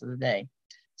goitrogens the rest of the day.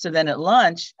 So then at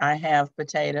lunch, I have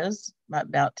potatoes,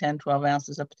 about 10, 12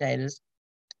 ounces of potatoes.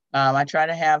 I try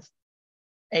to have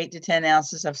 8 to 10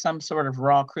 ounces of some sort of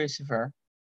raw crucifer.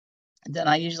 And then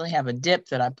I usually have a dip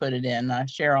that I put it in. I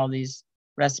share all these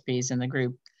recipes in the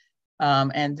group.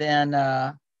 And then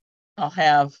I'll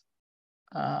have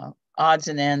odds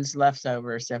and ends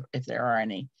leftovers if there are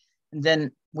any. And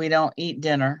then we don't eat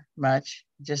dinner much,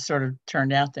 just sort of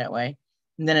turned out that way.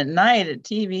 And then at night at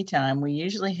TV time, we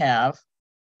usually have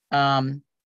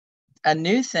a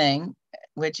new thing,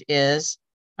 which is,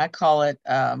 I call it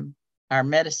our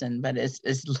medicine, but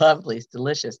it's lovely, it's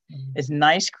delicious. It's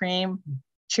nice cream,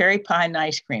 cherry pie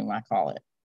nice cream, I call it.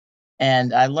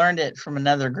 And I learned it from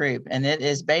another group. And it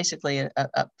is basically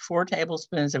a 4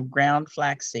 tablespoons of ground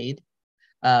flaxseed.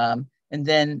 And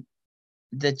then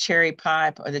the cherry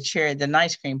pie, or the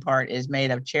nice cream part is made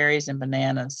of cherries and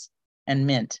bananas and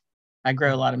mint. I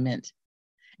grow a lot of mint.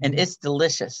 And it's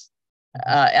delicious.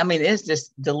 It's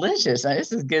just delicious.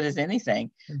 It's as good as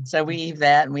anything. So we eat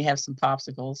that, and we have some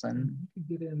popsicles. And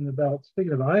you get in about,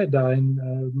 speaking of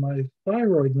iodine, my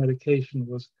thyroid medication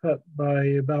was cut by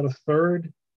about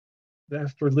 1/3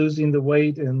 after losing the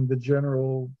weight and the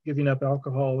general giving up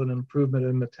alcohol and improvement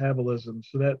in metabolism.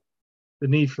 So that the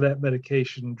need for that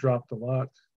medication dropped a lot.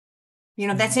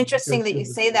 That's interesting that you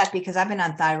say that, because I've been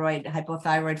on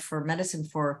hypothyroid for medicine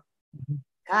for,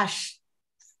 at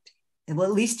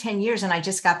least 10 years. And I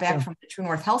just got back from the True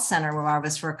North Health Center where I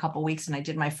was for a couple of weeks, and I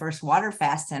did my first water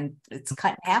fast, and it's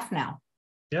cut in half now.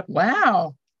 Yep.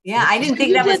 Wow. Yeah. I didn't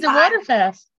think that was the water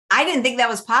fast. I didn't think that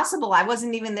was possible. I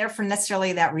wasn't even there for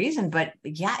necessarily that reason, but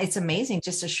yeah, it's amazing.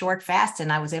 Just a short fast.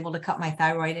 And I was able to cut my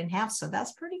thyroid in half. So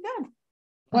that's pretty good.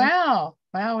 Wow.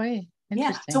 Wowee.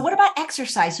 Yeah. So what about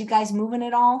exercise? You guys moving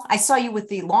at all? I saw you with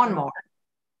the lawnmower.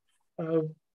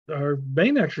 Our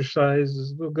main exercise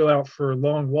is we'll go out for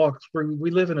long walks.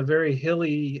 We live in a very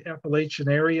hilly Appalachian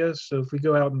area. So if we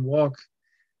go out and walk,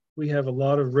 we have a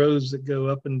lot of roads that go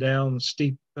up and down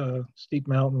steep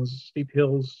mountains, steep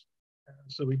hills.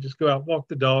 So we just go out,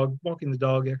 walking the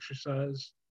dog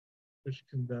exercise, which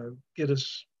can get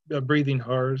us breathing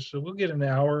hard. So we'll get an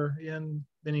hour in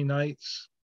many nights.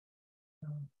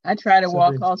 I try to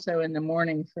walk also in the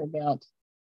morning for about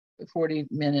 40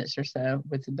 minutes or so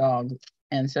with the dog.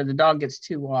 And so the dog gets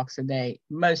 2 walks a day,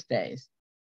 most days.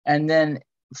 And then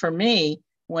for me,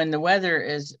 when the weather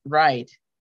is right,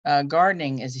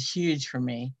 gardening is huge for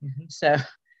me. Mm-hmm. So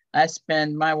I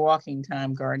spend my walking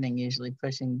time gardening, usually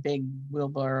pushing big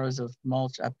wheelbarrows of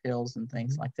mulch up hills and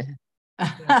things like that.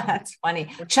 That's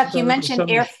funny. Chuck, you mentioned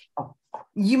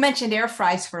air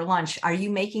fries for lunch. Are you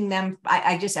making them?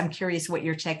 I'm curious what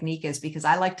your technique is, because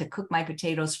I like to cook my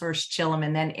potatoes first, chill them,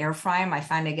 and then air fry them. I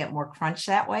find I get more crunch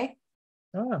that way.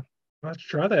 Let's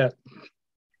try that.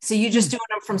 So you just doing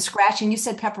them from scratch, and you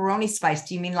said pepperoni spice.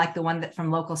 Do you mean like the one that from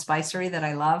Local Spicery that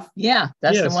I love? Yeah,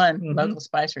 that's the one, Local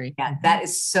Spicery. Yeah, that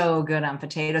is so good on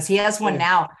potatoes. He has one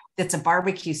now that's a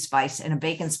barbecue spice and a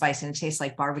bacon spice, and it tastes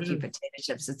like barbecue potato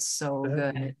chips. It's so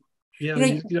good. Yeah,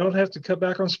 you don't have to cut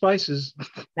back on spices.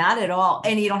 Not at all.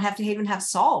 And you don't have to even have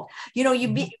salt. You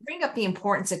Mm-hmm. bring up the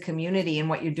importance of community and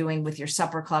what you're doing with your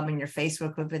supper club and your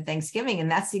Facebook group at Thanksgiving.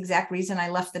 And that's the exact reason I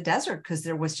left the desert, because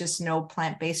there was just no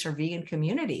plant-based or vegan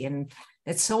community. And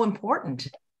it's so important.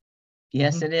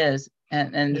 Yes, Mm-hmm. it is.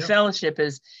 And the fellowship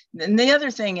is, and the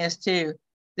other thing is too,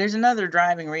 there's another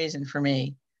driving reason for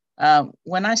me.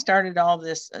 When I started all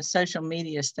this social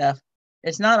media stuff,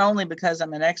 it's not only because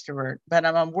I'm an extrovert, but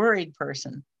I'm a worried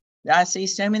person. I see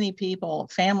so many people,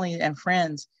 family and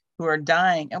friends, who are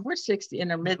dying, and we're 60 in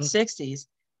their mid 60s,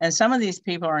 and some of these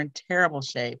people are in terrible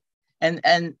shape,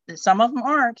 and some of them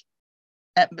aren't,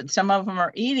 but some of them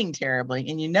are eating terribly,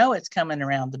 and it's coming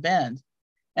around the bend,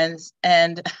 and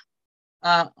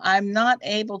I'm not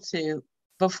able to.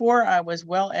 Before I was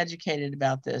well educated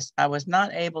about this, I was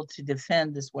not able to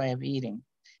defend this way of eating,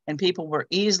 and people were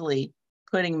easily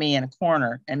putting me in a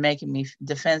corner and making me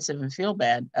defensive and feel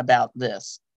bad about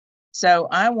this. So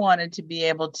I wanted to be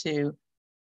able to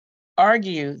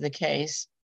argue the case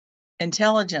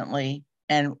intelligently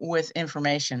and with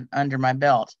information under my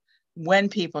belt when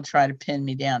people try to pin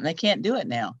me down. They can't do it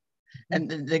now. And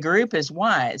the group is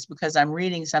wise because I'm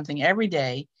reading something every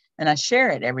day and I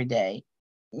share it every day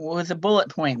with a bullet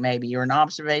point maybe, or an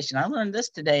observation. I learned this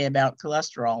today about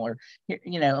cholesterol, or,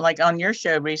 like on your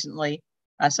show recently,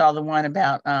 I saw the one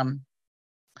about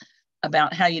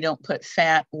how you don't put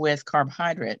fat with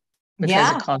carbohydrate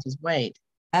because it causes weight.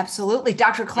 Absolutely.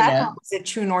 Dr. Clapper was at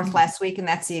True North last week, and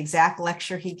that's the exact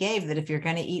lecture he gave, that if you're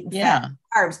going to eat fat and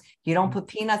carbs, you don't put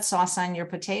peanut sauce on your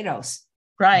potatoes.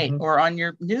 Right. Or on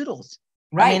your noodles.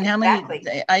 Right. I mean, how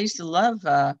many, I used to love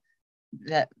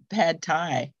that pad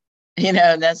thai,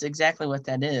 that's exactly what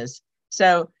that is.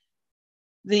 So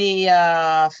the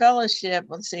fellowship,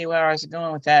 let's see where I was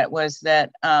going with that, was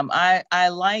that I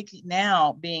like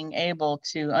now being able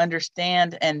to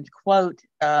understand and quote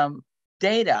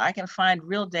data. I can find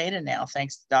real data now,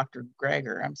 thanks to Dr.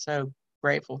 Greger. I'm so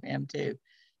grateful for him too.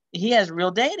 He has real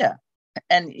data.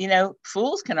 And,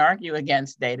 fools can argue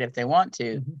against data if they want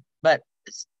to, but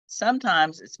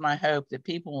sometimes it's my hope that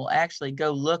people will actually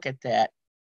go look at that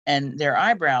and their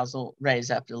eyebrows will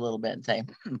raise up a little bit and say,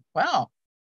 wow,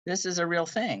 this is a real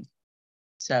thing.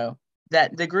 So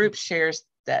that the group shares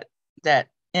that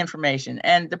information.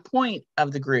 And the point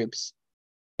of the groups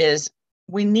is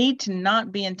we need to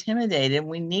not be intimidated.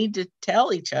 We need to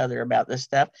tell each other about this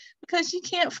stuff because you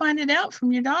can't find it out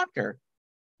from your doctor.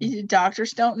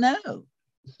 Doctors don't know.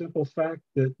 The simple fact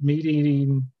that meat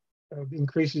eating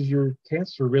increases your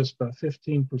cancer risk by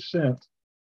 15%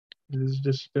 is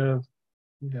just,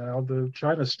 the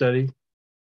China study.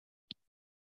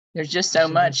 There's just so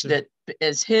much that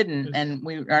is hidden, and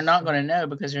we are not going to know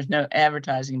because there's no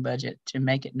advertising budget to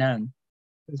make it known.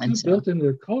 It's built into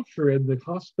their culture. In the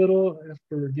hospital,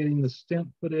 after getting the stent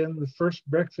put in, the first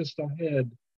breakfast I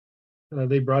had,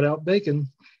 they brought out bacon.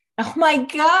 Oh my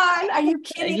God! Are you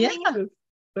kidding me?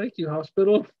 Thank you,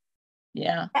 hospital.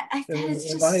 Yeah, I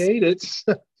ate it.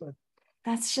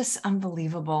 That's just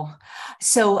unbelievable.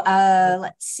 So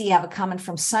let's see. I have a comment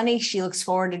from Sunny. She looks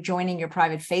forward to joining your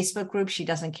private Facebook group. She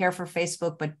doesn't care for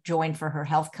Facebook, but join for her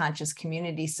health conscious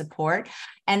community support.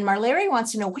 And Marlary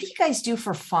wants to know, what do you guys do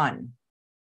for fun?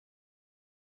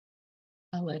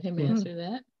 I'll let him answer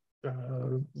that.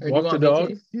 Walk the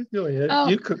dog. You go ahead. Oh,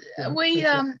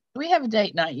 we have a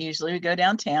date night usually. We go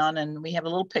downtown and we have a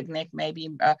little picnic,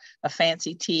 maybe a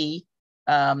fancy tea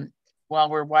while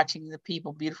we're watching the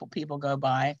beautiful people go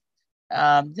by.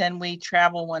 Then we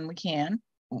travel when we can,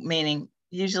 meaning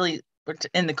usually we're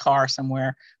in the car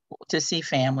somewhere to see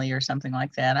family or something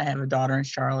like that. I have a daughter in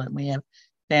Charlotte, and we have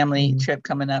family trip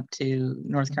coming up to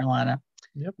North Carolina.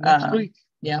 Yep, next week.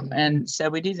 Yeah, and so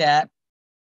we do that.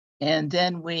 And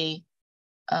then we,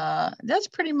 that's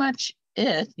pretty much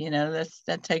it.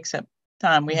 That takes up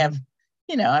time. We have,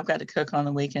 I've got to cook on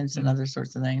the weekends and other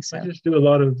sorts of things. So. I just do a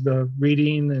lot of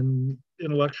reading and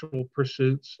intellectual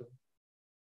pursuits.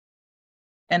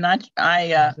 And I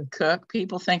cook.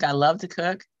 People think I love to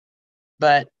cook,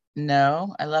 but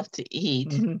no, I love to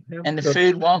eat. And the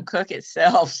food won't cook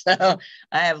itself. So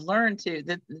I have learned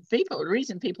the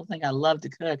reason people think I love to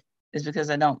cook is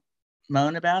because I don't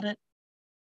moan about it.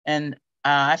 And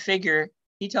I figure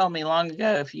he told me long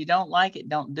ago, if you don't like it,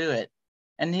 don't do it.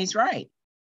 And he's right.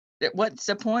 What's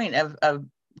the point of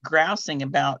grousing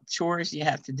about chores you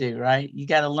have to do, right? You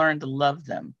got to learn to love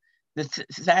them. The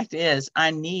fact is, I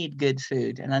need good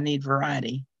food and I need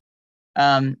variety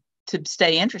to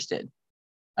stay interested.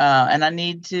 And I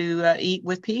need to eat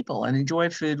with people and enjoy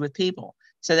food with people.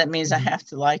 So that means I have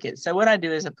to like it. So what I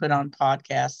do is I put on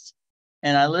podcasts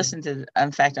and I listen to,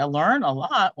 in fact, I learn a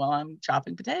lot while I'm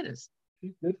chopping potatoes.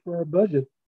 she's good for our budget.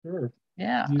 Sure.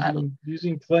 Yeah.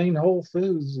 Using plain whole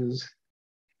foods is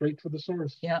straight for the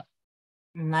source. Yeah.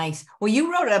 Nice. Well,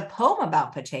 you wrote a poem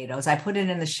about potatoes. I put it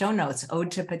in the show notes,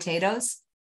 Ode to Potatoes.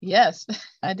 Yes,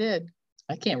 I did.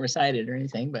 I can't recite it or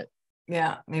anything, but.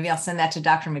 Yeah, maybe I'll send that to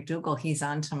Dr. McDougall. He's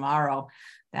on tomorrow.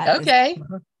 Okay.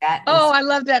 I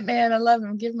love that man. I love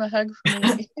him. Give him a hug for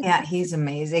me. Yeah, he's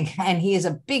amazing. And he is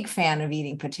a big fan of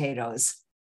eating potatoes.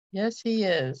 Yes, he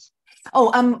is.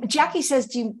 Oh, Jackie says,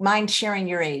 do you mind sharing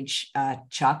your age,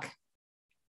 Chuck?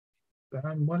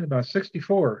 I'm about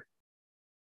 64.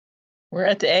 We're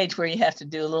at the age where you have to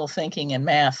do a little thinking and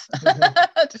math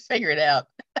to figure it out.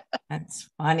 That's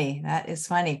funny. That is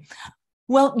funny.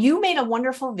 Well, you made a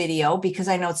wonderful video, because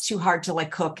I know it's too hard to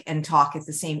like cook and talk at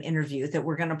the same interview, that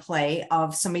we're going to play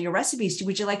of some of your recipes.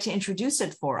 Would you like to introduce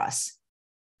it for us?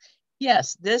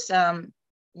 Yes, this,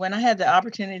 when I had the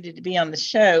opportunity to be on the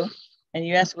show and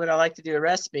you asked would I like to do a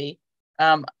recipe,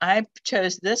 I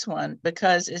chose this one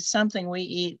because it's something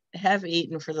we have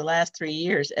eaten for the last 3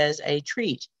 years as a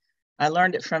treat. I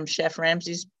learned it from Chef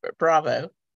Ramsay's Bravo,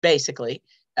 basically.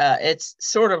 It's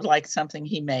sort of like something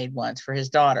he made once for his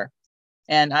daughter.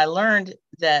 And I learned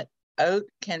that oat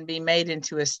can be made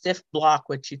into a stiff block,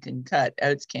 which you can cut,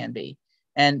 oats can be.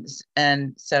 And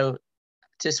so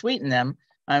to sweeten them,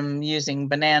 I'm using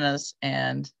bananas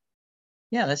and,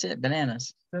 yeah, that's it,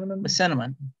 bananas with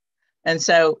cinnamon. And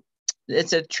so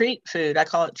it's a treat food. I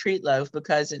call it treat loaf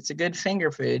because it's a good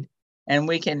finger food, and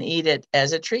we can eat it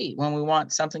as a treat when we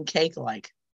want something cake-like.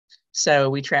 So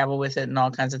we travel with it and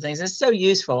all kinds of things. It's so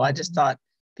useful. I just thought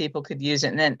people could use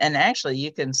it. And actually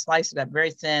you can slice it up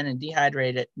very thin and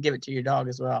dehydrate it and give it to your dog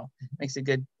as well. Makes a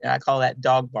good, I call that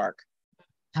dog bark.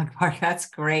 That's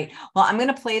great. Well, I'm going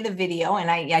to play the video,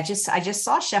 and I just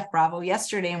saw Chef Bravo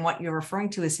yesterday, and what you're referring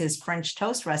to is his French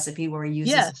toast recipe, where he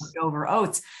uses leftover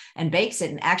oats and bakes it.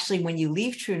 And actually, when you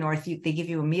leave True North, they give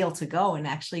you a meal to go, and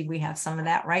actually we have some of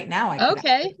that right now. I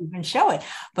could even show it.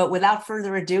 But without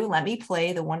further ado, let me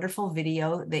play the wonderful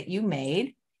video that you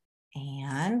made,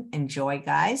 and enjoy,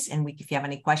 guys. And if you have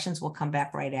any questions, we'll come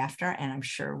back right after, and I'm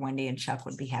sure Wendy and Chuck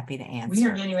would be happy to answer. We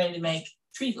are getting ready to make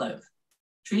treat loaf.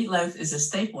 Treat loaf is a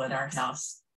staple at our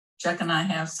house. Chuck and I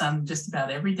have some just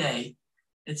about every day.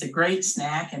 It's a great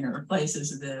snack, and it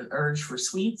replaces the urge for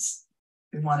sweets.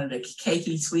 If we wanted a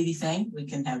cakey, sweetie thing, we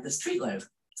can have this treat loaf.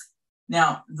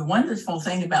 Now, the wonderful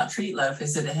thing about treat loaf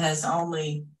is that it has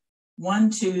only 1,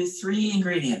 2, 3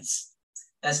 ingredients.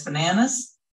 That's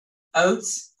bananas,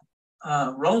 oats,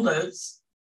 rolled oats,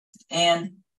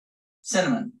 and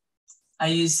cinnamon. I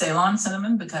use Ceylon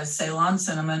cinnamon because Ceylon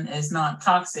cinnamon is not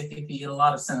toxic if you eat a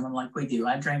lot of cinnamon like we do.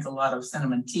 I drink a lot of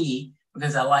cinnamon tea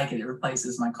because I like it. It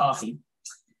replaces my coffee.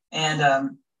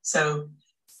 And so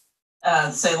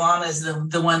Ceylon is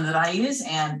the one that I use.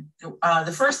 And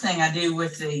the first thing I do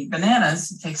with the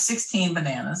bananas, take 16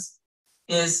 bananas,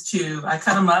 is I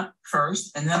cut them up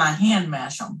first, and then I hand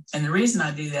mash them. And the reason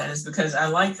I do that is because I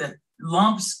like the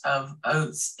lumps of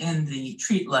oats in the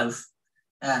treat loaf.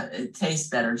 It tastes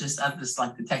better. I just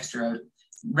like the texture of it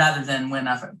rather than when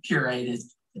I've pureed it.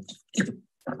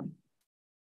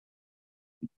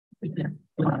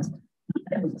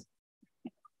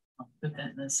 I'll put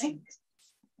that in the sink.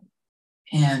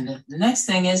 And the next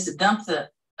thing is to dump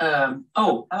the, I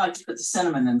like to put the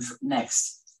cinnamon in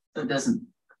next so it doesn't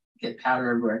get powder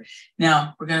everywhere.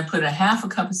 Now we're going to put a half a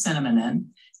cup of cinnamon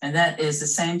in. And that is the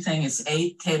same thing as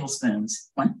 8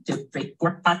 tablespoons. 1, 2, 3,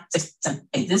 4, 5, 6, 7,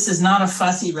 8. This is not a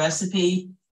fussy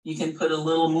recipe. You can put a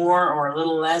little more or a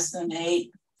little less than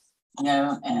 8,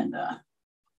 and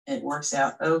it works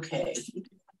out okay.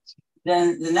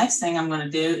 Then the next thing I'm going to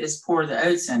do is pour the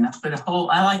oats in.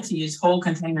 I like to use whole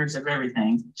containers of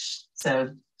everything.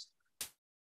 So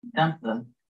dump the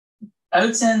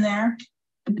oats in there.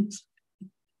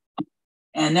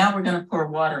 And now we're going to pour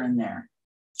water in there.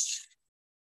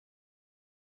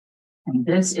 And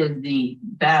this is the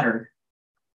batter.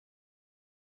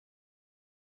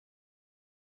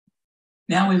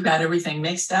 Now we've got everything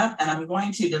mixed up, and I'm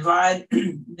going to divide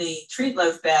the treat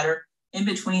loaf batter in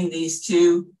between these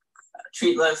 2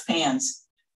 treat loaf pans.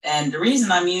 And the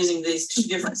reason I'm using these 2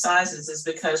 different sizes is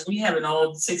because we have an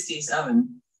old 60s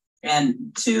oven, and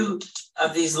 2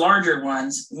 of these larger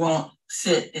ones won't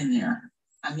fit in there.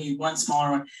 I need 1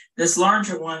 smaller one. This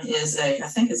larger one is I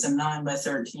think it's a 9 by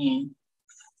 13.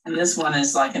 And this one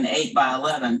is like an 8 by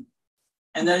 11.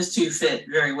 And those 2 fit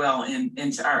very well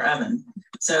into our oven.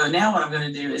 So now what I'm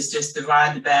going to do is just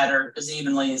divide the batter as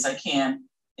evenly as I can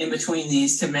in between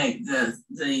these to make the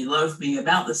loaf be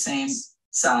about the same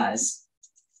size.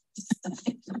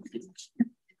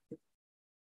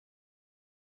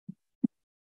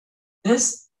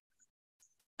 This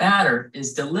batter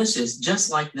is delicious,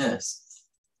 just like this.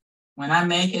 When I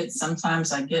make it,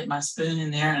 sometimes I get my spoon in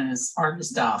there and it's hard to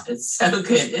stop. It's so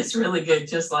good. It's really good,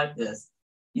 just like this.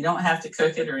 You don't have to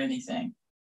cook it or anything.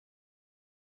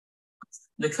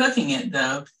 The cooking it,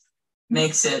 though,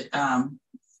 makes it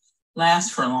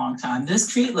last for a long time. This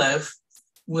treat loaf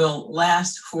will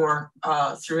last for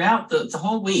throughout the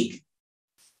whole week.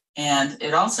 And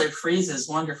it also freezes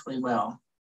wonderfully well.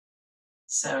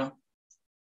 So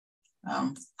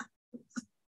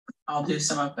I'll do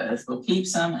some of both. We'll keep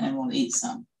some and we'll eat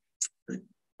some.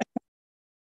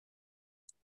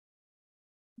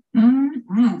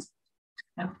 That's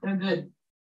so good.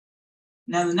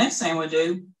 Now the next thing we'll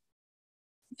do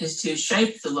is to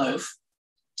shape the loaf.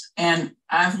 And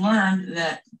I've learned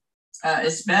that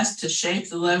it's best to shape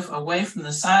the loaf away from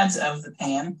the sides of the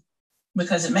pan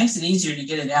because it makes it easier to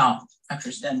get it out after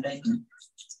it's done baking.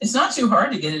 It's not too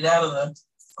hard to get it out of the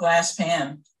glass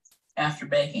pan after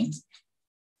baking.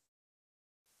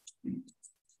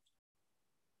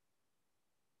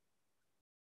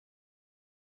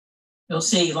 You'll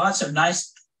see lots of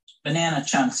nice banana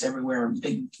chunks everywhere,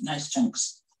 big, nice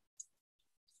chunks.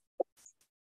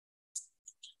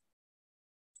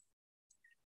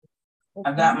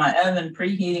 I've got my oven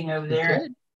preheating over there,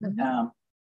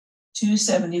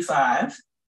 275.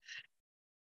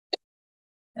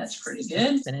 That's pretty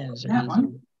good. Bananas that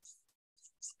one.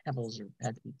 Apples are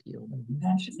bad to be peeled.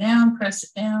 Mash it down, press it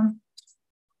down.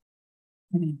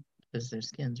 Because their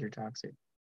skins are toxic.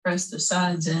 Press the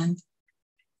sides in.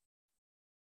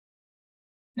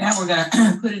 Now we're going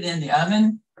to put it in the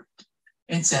oven.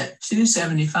 It's at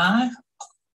 275.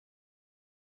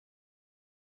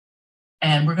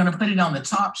 And we're going to put it on the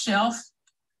top shelf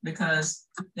because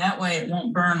that way it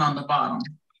won't burn on the bottom.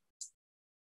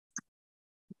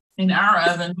 In our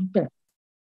oven,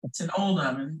 it's an old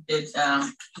oven. It will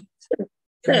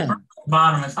burn on the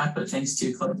bottom if I put things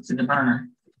too close to the burner.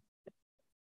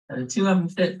 So the two of them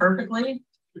fit perfectly.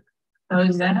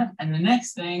 Close that. And the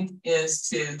next thing is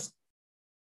to It's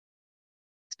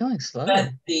going slow.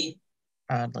 set the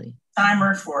Oddly.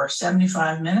 timer for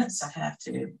 75 minutes. I have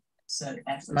to set it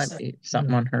after Might be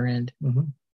something on her end. Mm-hmm.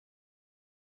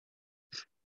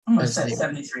 I'm going to set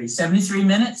 73. 73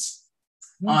 minutes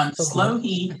on slow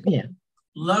heat. Yeah.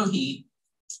 Low heat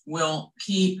will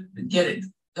get it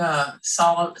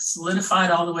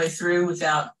solidified all the way through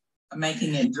without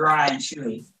making it dry and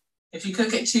chewy. If you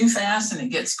cook it too fast and it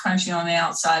gets crunchy on the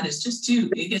outside,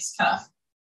 it gets tough.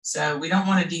 So we don't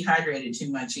want to dehydrate it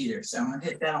too much either. So I'm going to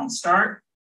hit that on start.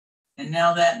 And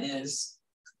now that is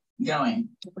going.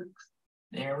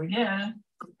 There we go.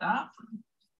 Stop.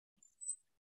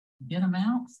 Get them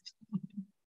out.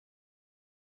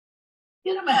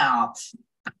 Get them out.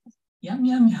 Yum,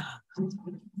 yum, yum.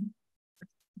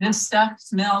 This stuff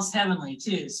smells heavenly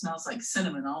too. It smells like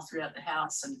cinnamon all throughout the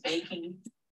house and baking.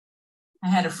 I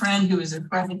had a friend who was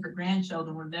afraid her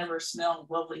grandchildren would never smell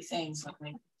lovely things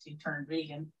when she turned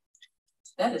vegan.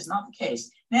 That is not the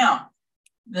case. Now,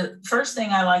 the first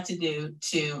thing I like to do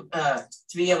to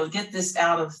be able to get this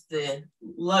out of the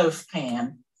loaf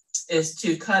pan is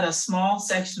to cut a small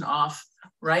section off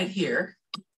right here,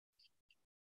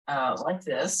 like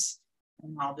this.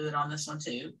 And I'll do it on this one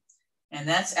too. And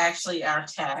that's actually our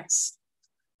tax.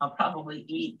 I'll probably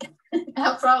eat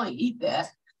that,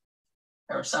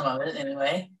 or some of it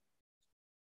anyway.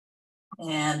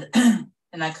 And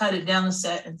I cut it down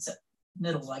the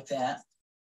middle like that.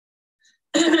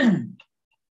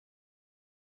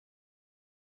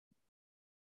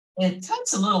 It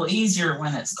cuts a little easier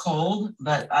when it's cold,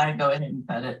 but I go ahead and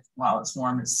cut it while it's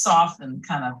warm. It's soft and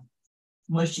kind of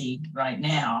mushy right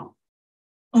now.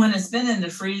 When it's been in the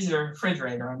refrigerator,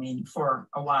 for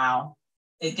a while,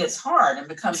 it gets hard and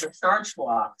becomes a starch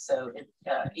block. So it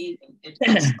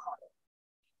takes hard.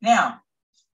 Now,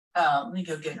 let me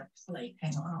go get a plate.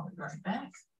 Hang on, I'll be right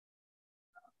back.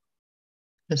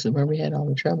 This is where we had all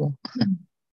the trouble.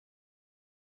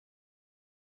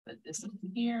 Put this in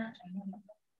here.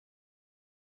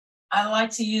 I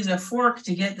like to use a fork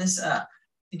to get this up,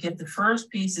 to get the first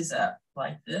pieces up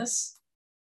like this.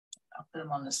 I'll put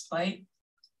them on this plate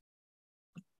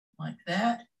like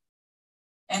that.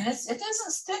 And it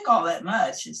doesn't stick all that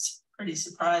much. It's pretty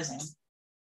surprising.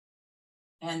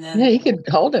 And then you could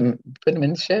hold them, put them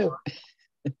in the show.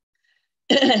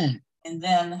 And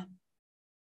then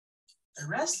the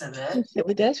rest of it. Sit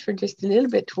with us for just a little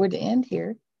bit toward the end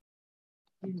here.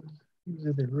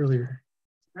 The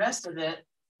rest of it,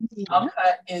 I'll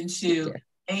cut into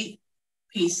 8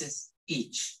 pieces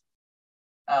each.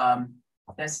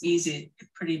 That's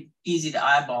pretty easy to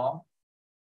eyeball.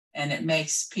 And it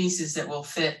makes pieces that will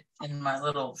fit in my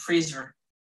little freezer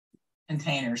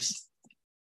containers.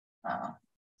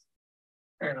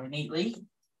 fairly neatly.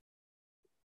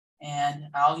 And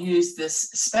I'll use this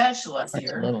spatula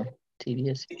here. A little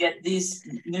tedious to get these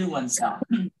new ones out.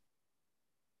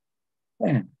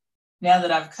 Now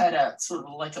that I've cut a sort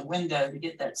of like a window to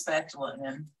get that spatula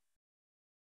in.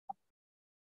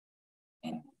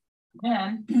 And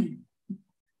then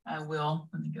I will,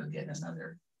 let me go get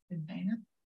another container.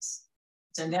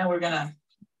 So now we're gonna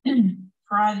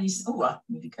fry these. Oh, I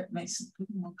need to make some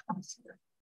more cuts here.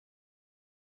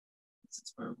 This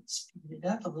is where we'll speed it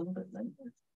up a little bit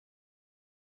later.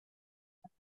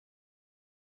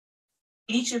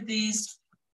 Each of these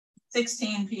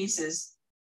 16 pieces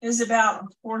is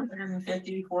about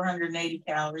 450, 480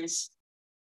 calories.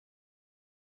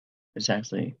 It's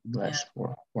actually less,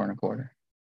 yeah. 4.25.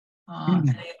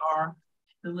 They are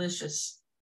delicious.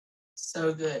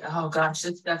 So good. Oh gosh,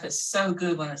 this stuff is so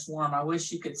good when it's warm. I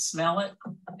wish you could smell it.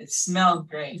 It smells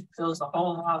great. It fills the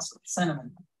whole house with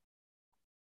cinnamon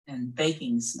and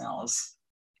baking smells.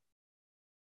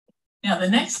 Now the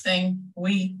next thing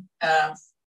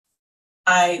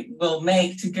I will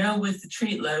make to go with the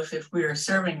treat loaf, if we are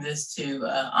serving this to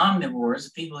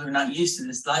omnivores, people who are not used to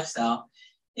this lifestyle,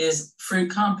 is fruit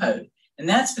compote. And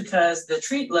that's because the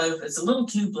treat loaf is a little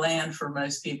too bland for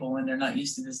most people when they're not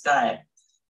used to this diet.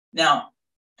 Now,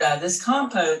 this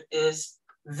compote is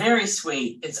very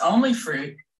sweet. It's only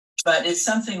fruit, but it's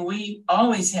something we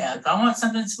always have. If I want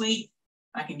something sweet,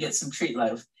 I can get some treat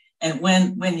loaf. And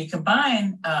when you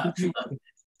combine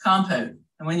compote,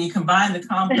 and when you combine the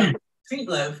compote treat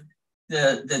loaf,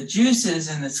 the juices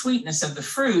and the sweetness of the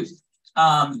fruit,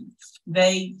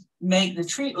 they make the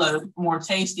treat loaf more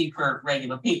tasty for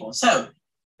regular people. So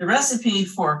the recipe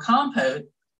for compote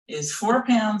is 4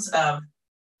 pounds of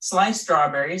sliced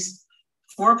strawberries,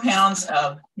 4 pounds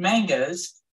of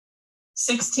mangoes,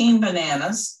 16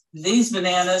 bananas. These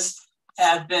bananas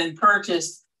have been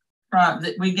purchased from,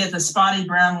 we get the spotty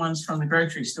brown ones from the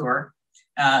grocery store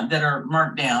that are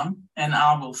marked down, and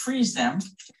I will freeze them.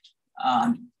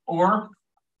 Or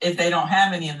if they don't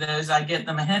have any of those, I get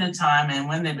them ahead of time, and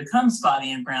when they become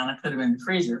spotty and brown, I put them in the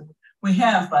freezer. We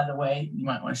have, by the way, you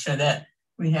might want to show that,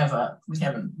 we have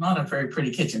not a very pretty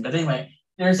kitchen, but anyway,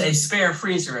 there's a spare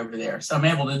freezer over there. So I'm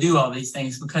able to do all these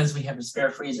things because we have a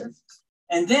spare freezer.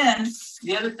 And then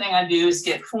the other thing I do is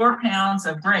get 4 pounds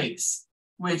of grapes,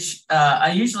 which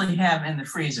I usually have in the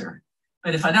freezer.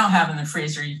 But if I don't have in the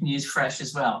freezer, you can use fresh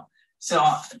as well. So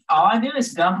all I do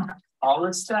is dump all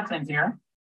this stuff in here.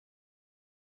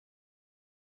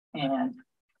 And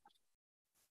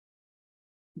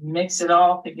mix it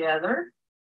all together.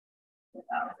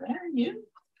 There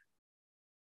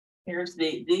Here's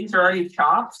these are already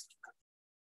chopped,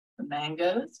 the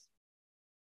mangoes,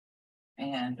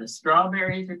 and the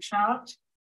strawberries are chopped.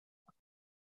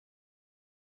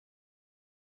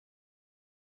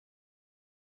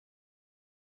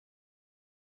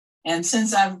 And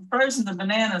since I've frozen the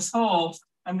bananas whole,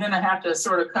 I'm going to have to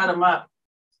sort of cut them up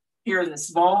here in this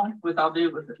bowl, which I'll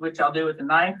do with the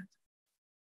knife.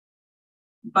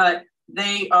 But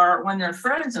they are, when they're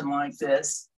frozen like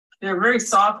this, they're very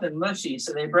soft and mushy,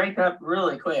 so they break up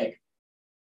really quick.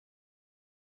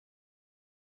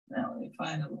 Now let me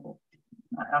find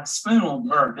a spoon will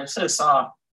work. They're so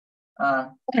soft.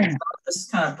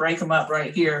 Just kind of break them up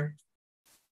right here,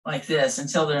 like this,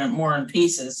 until they're more in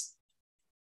pieces,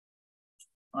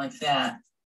 like that.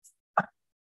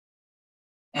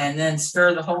 And then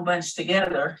stir the whole bunch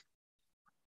together.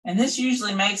 And this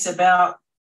usually makes about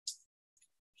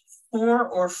 4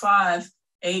 or 5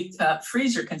 8-cup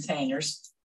freezer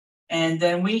containers. And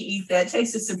then we eat that. It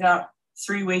takes us about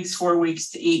 3 weeks, 4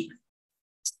 weeks to eat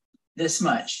this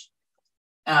much.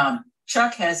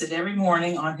 Chuck has it every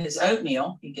morning on his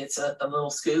oatmeal. He gets a little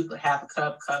scoop, a half a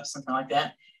cup, something like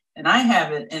that. And I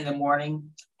have it in the morning.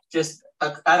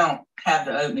 I don't have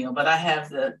the oatmeal, but I have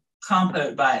the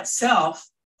compote by itself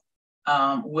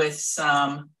with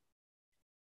some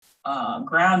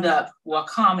ground up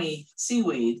wakame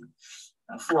seaweed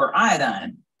for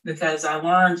iodine, because I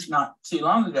learned not too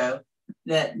long ago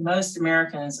that most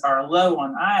Americans are low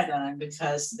on iodine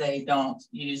because they don't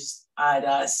use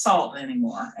iodized salt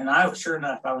anymore. And sure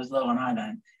enough, I was low on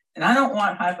iodine. And I don't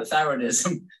want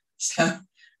hypothyroidism. So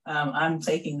I'm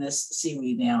taking this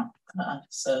seaweed now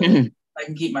so I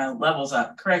can keep my levels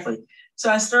up correctly. So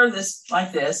I stir this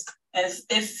like this. And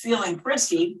if feeling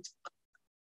frisky,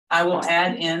 I will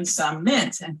add in some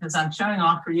mint. And because I'm showing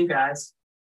off for you guys,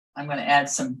 I'm going to add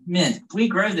some mint. We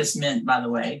grow this mint, by the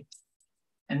way.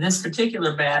 And this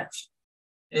particular batch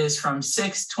is from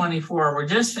 624. We're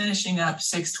just finishing up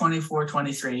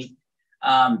 624-23.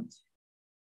 And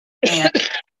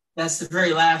that's the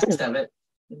very last of it.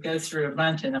 We go through a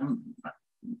bunch, and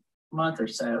month or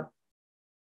so.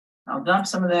 I'll dump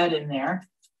some of that in there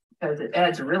because it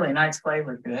adds a really nice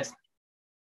flavor to it.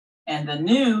 And the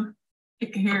new,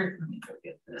 here, let me go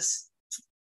get this.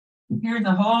 Here's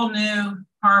the whole new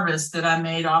harvest that I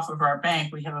made off of our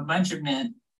bank. We have a bunch of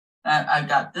mint. I've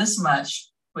got this much,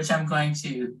 which I'm going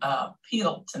to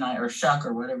peel tonight, or shuck,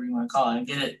 or whatever you want to call it, and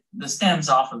get the stems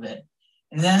off of it.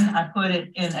 And then I put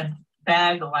it in a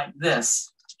bag like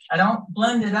this. I don't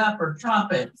blend it up or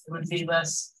chop it. It would be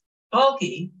less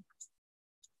bulky,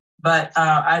 but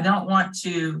I don't want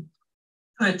to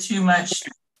put too much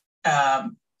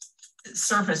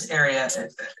surface area.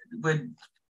 It would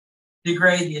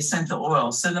degrade the essential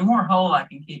oil. So the more whole I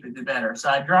can keep it, the better. So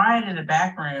I dry it in a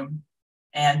back room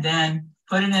and then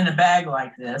put it in a bag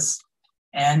like this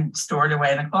and store it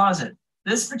away in a closet.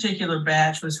 This particular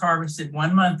batch was harvested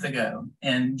 1 month ago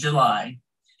in July,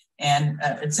 and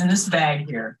it's in this bag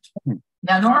here.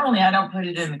 Now, normally I don't put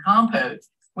it in the compost.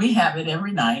 We have it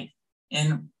every night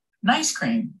in nice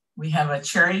cream. We have a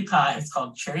cherry pie. It's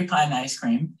called cherry pie nice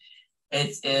cream.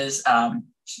 It is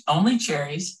only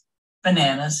cherries,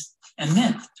 bananas, and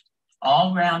mint,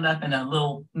 all ground up in a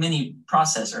little mini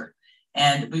processor.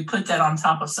 And we put that on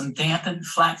top of some dampened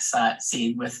flax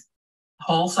seed with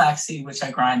whole flax seed, which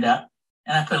I grind up.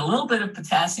 And I put a little bit of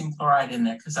potassium chloride in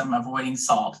there because I'm avoiding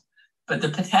salt. But the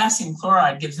potassium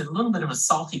chloride gives it a little bit of a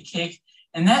salty kick.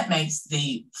 And that makes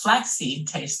the flax seed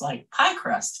taste like pie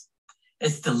crust.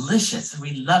 It's delicious.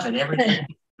 We love it. Every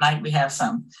night we have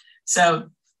some. So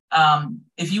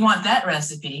if you want that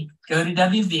recipe, go to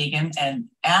WVegan and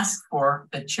ask for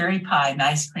the cherry pie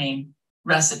nice cream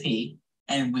recipe,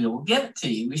 and we will give it to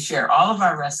you. We share all of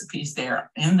our recipes there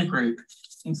in the group,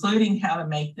 including how to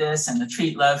make this and the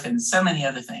treat loaf and so many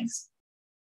other things.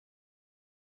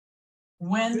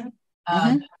 When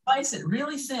slice it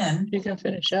really thin, you can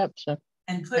finish up. So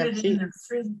and put it in the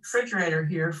refrigerator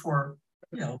here for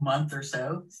a month or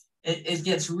so. It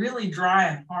gets really dry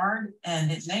and hard,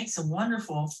 and it makes a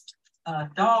wonderful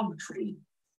dog treat.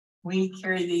 We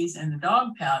carry these in the dog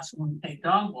pouch when we take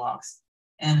dog walks,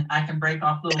 and I can break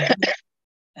off little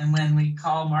and when we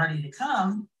call Marty to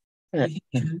come, we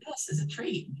give him this as a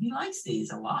treat. He likes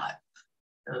these a lot.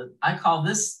 So I call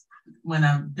this, when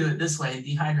I do it this way,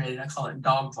 dehydrated, I call it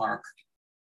dog bark.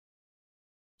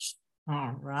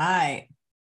 All right.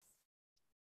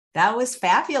 That was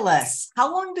fabulous.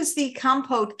 How long does the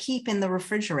compote keep in the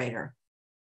refrigerator?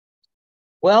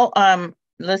 Well,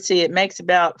 let's see, it makes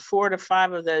about 4 to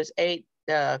 5 of those 8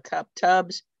 cup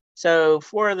tubs. So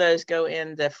 4 of those go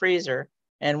in the freezer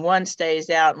and 1 stays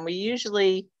out. And we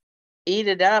usually eat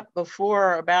it up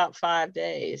before about 5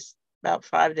 days,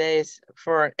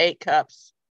 for 8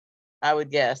 cups, I would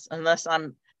guess, unless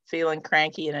I'm feeling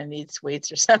cranky and I need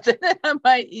sweets or something, I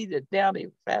might eat it down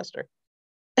even faster.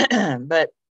 But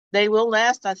they will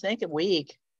last, I think, a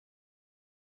week,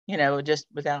 just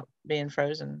without being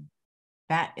frozen.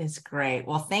 That is great.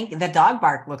 Well, the dog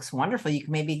bark looks wonderful. You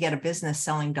can maybe get a business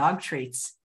selling dog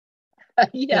treats.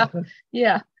 Yeah.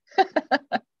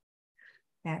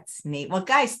 That's neat. Well,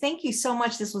 guys, thank you so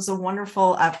much. This was a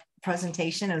wonderful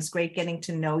presentation. It was great getting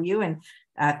to know you. And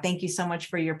thank you so much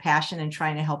for your passion and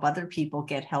trying to help other people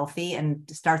get healthy and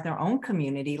start their own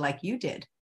community like you did.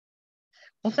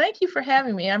 Well, thank you for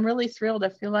having me. I'm really thrilled. I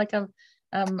feel like I'm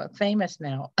famous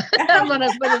now. I'm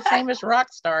a famous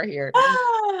rock star here.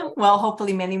 Well,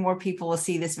 hopefully many more people will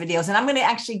see this videos, and I'm going to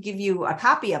actually give you a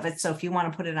copy of it. So if you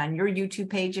want to put it on your YouTube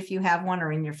page, if you have one,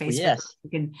 or in your Facebook, yes,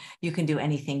 you can do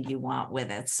anything you want with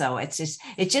it. So it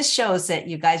just shows that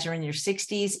you guys are in your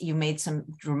 60s. You made some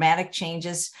dramatic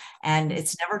changes, and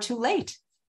it's never too late.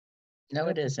 No,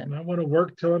 it isn't. I want to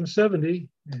work till I'm 70,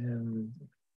 and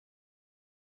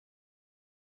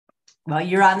well,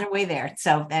 you're on your way there.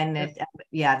 So, and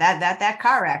that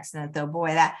car accident though, boy,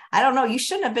 that I don't know. You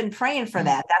shouldn't have been praying for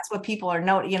that. That's what people are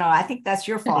I think that's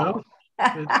your fault.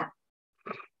 well,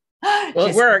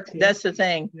 it worked. That's the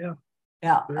thing.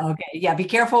 Yeah. Okay. Yeah. Be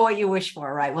careful what you wish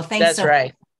for. Right. Well, thanks. That's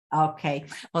right. Okay.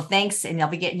 Well, thanks. And I'll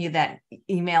be getting you that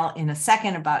email in a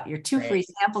second about your 2 free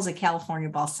samples of California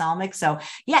balsamic. So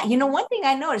yeah, one thing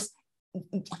I noticed,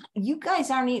 you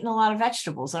guys aren't eating a lot of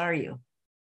vegetables, are you?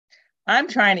 I'm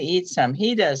trying to eat some.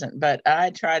 He doesn't, but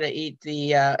I try to eat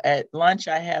at lunch,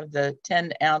 I have the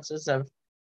 10 ounces of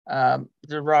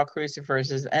the raw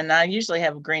crucifers, and I usually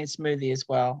have a green smoothie as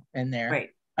well in there. Great.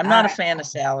 I'm not a fan of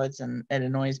salads, and it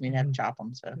annoys me to have to chop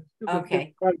them. So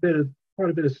okay. Quite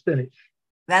a bit of spinach.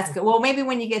 That's good. Well, maybe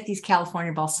when you get these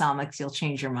California balsamics, you'll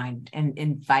change your mind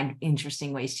and find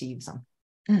interesting ways to use them.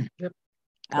 Yep.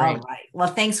 All right. Well,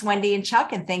 thanks, Wendy and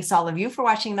Chuck. And thanks all of you for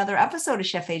watching another episode of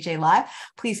Chef AJ Live.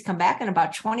 Please come back in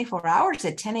about 24 hours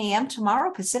at 10 a.m.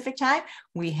 tomorrow, Pacific time.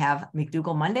 We have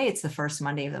McDougall Monday. It's the first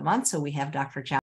Monday of the month. So we have Dr. John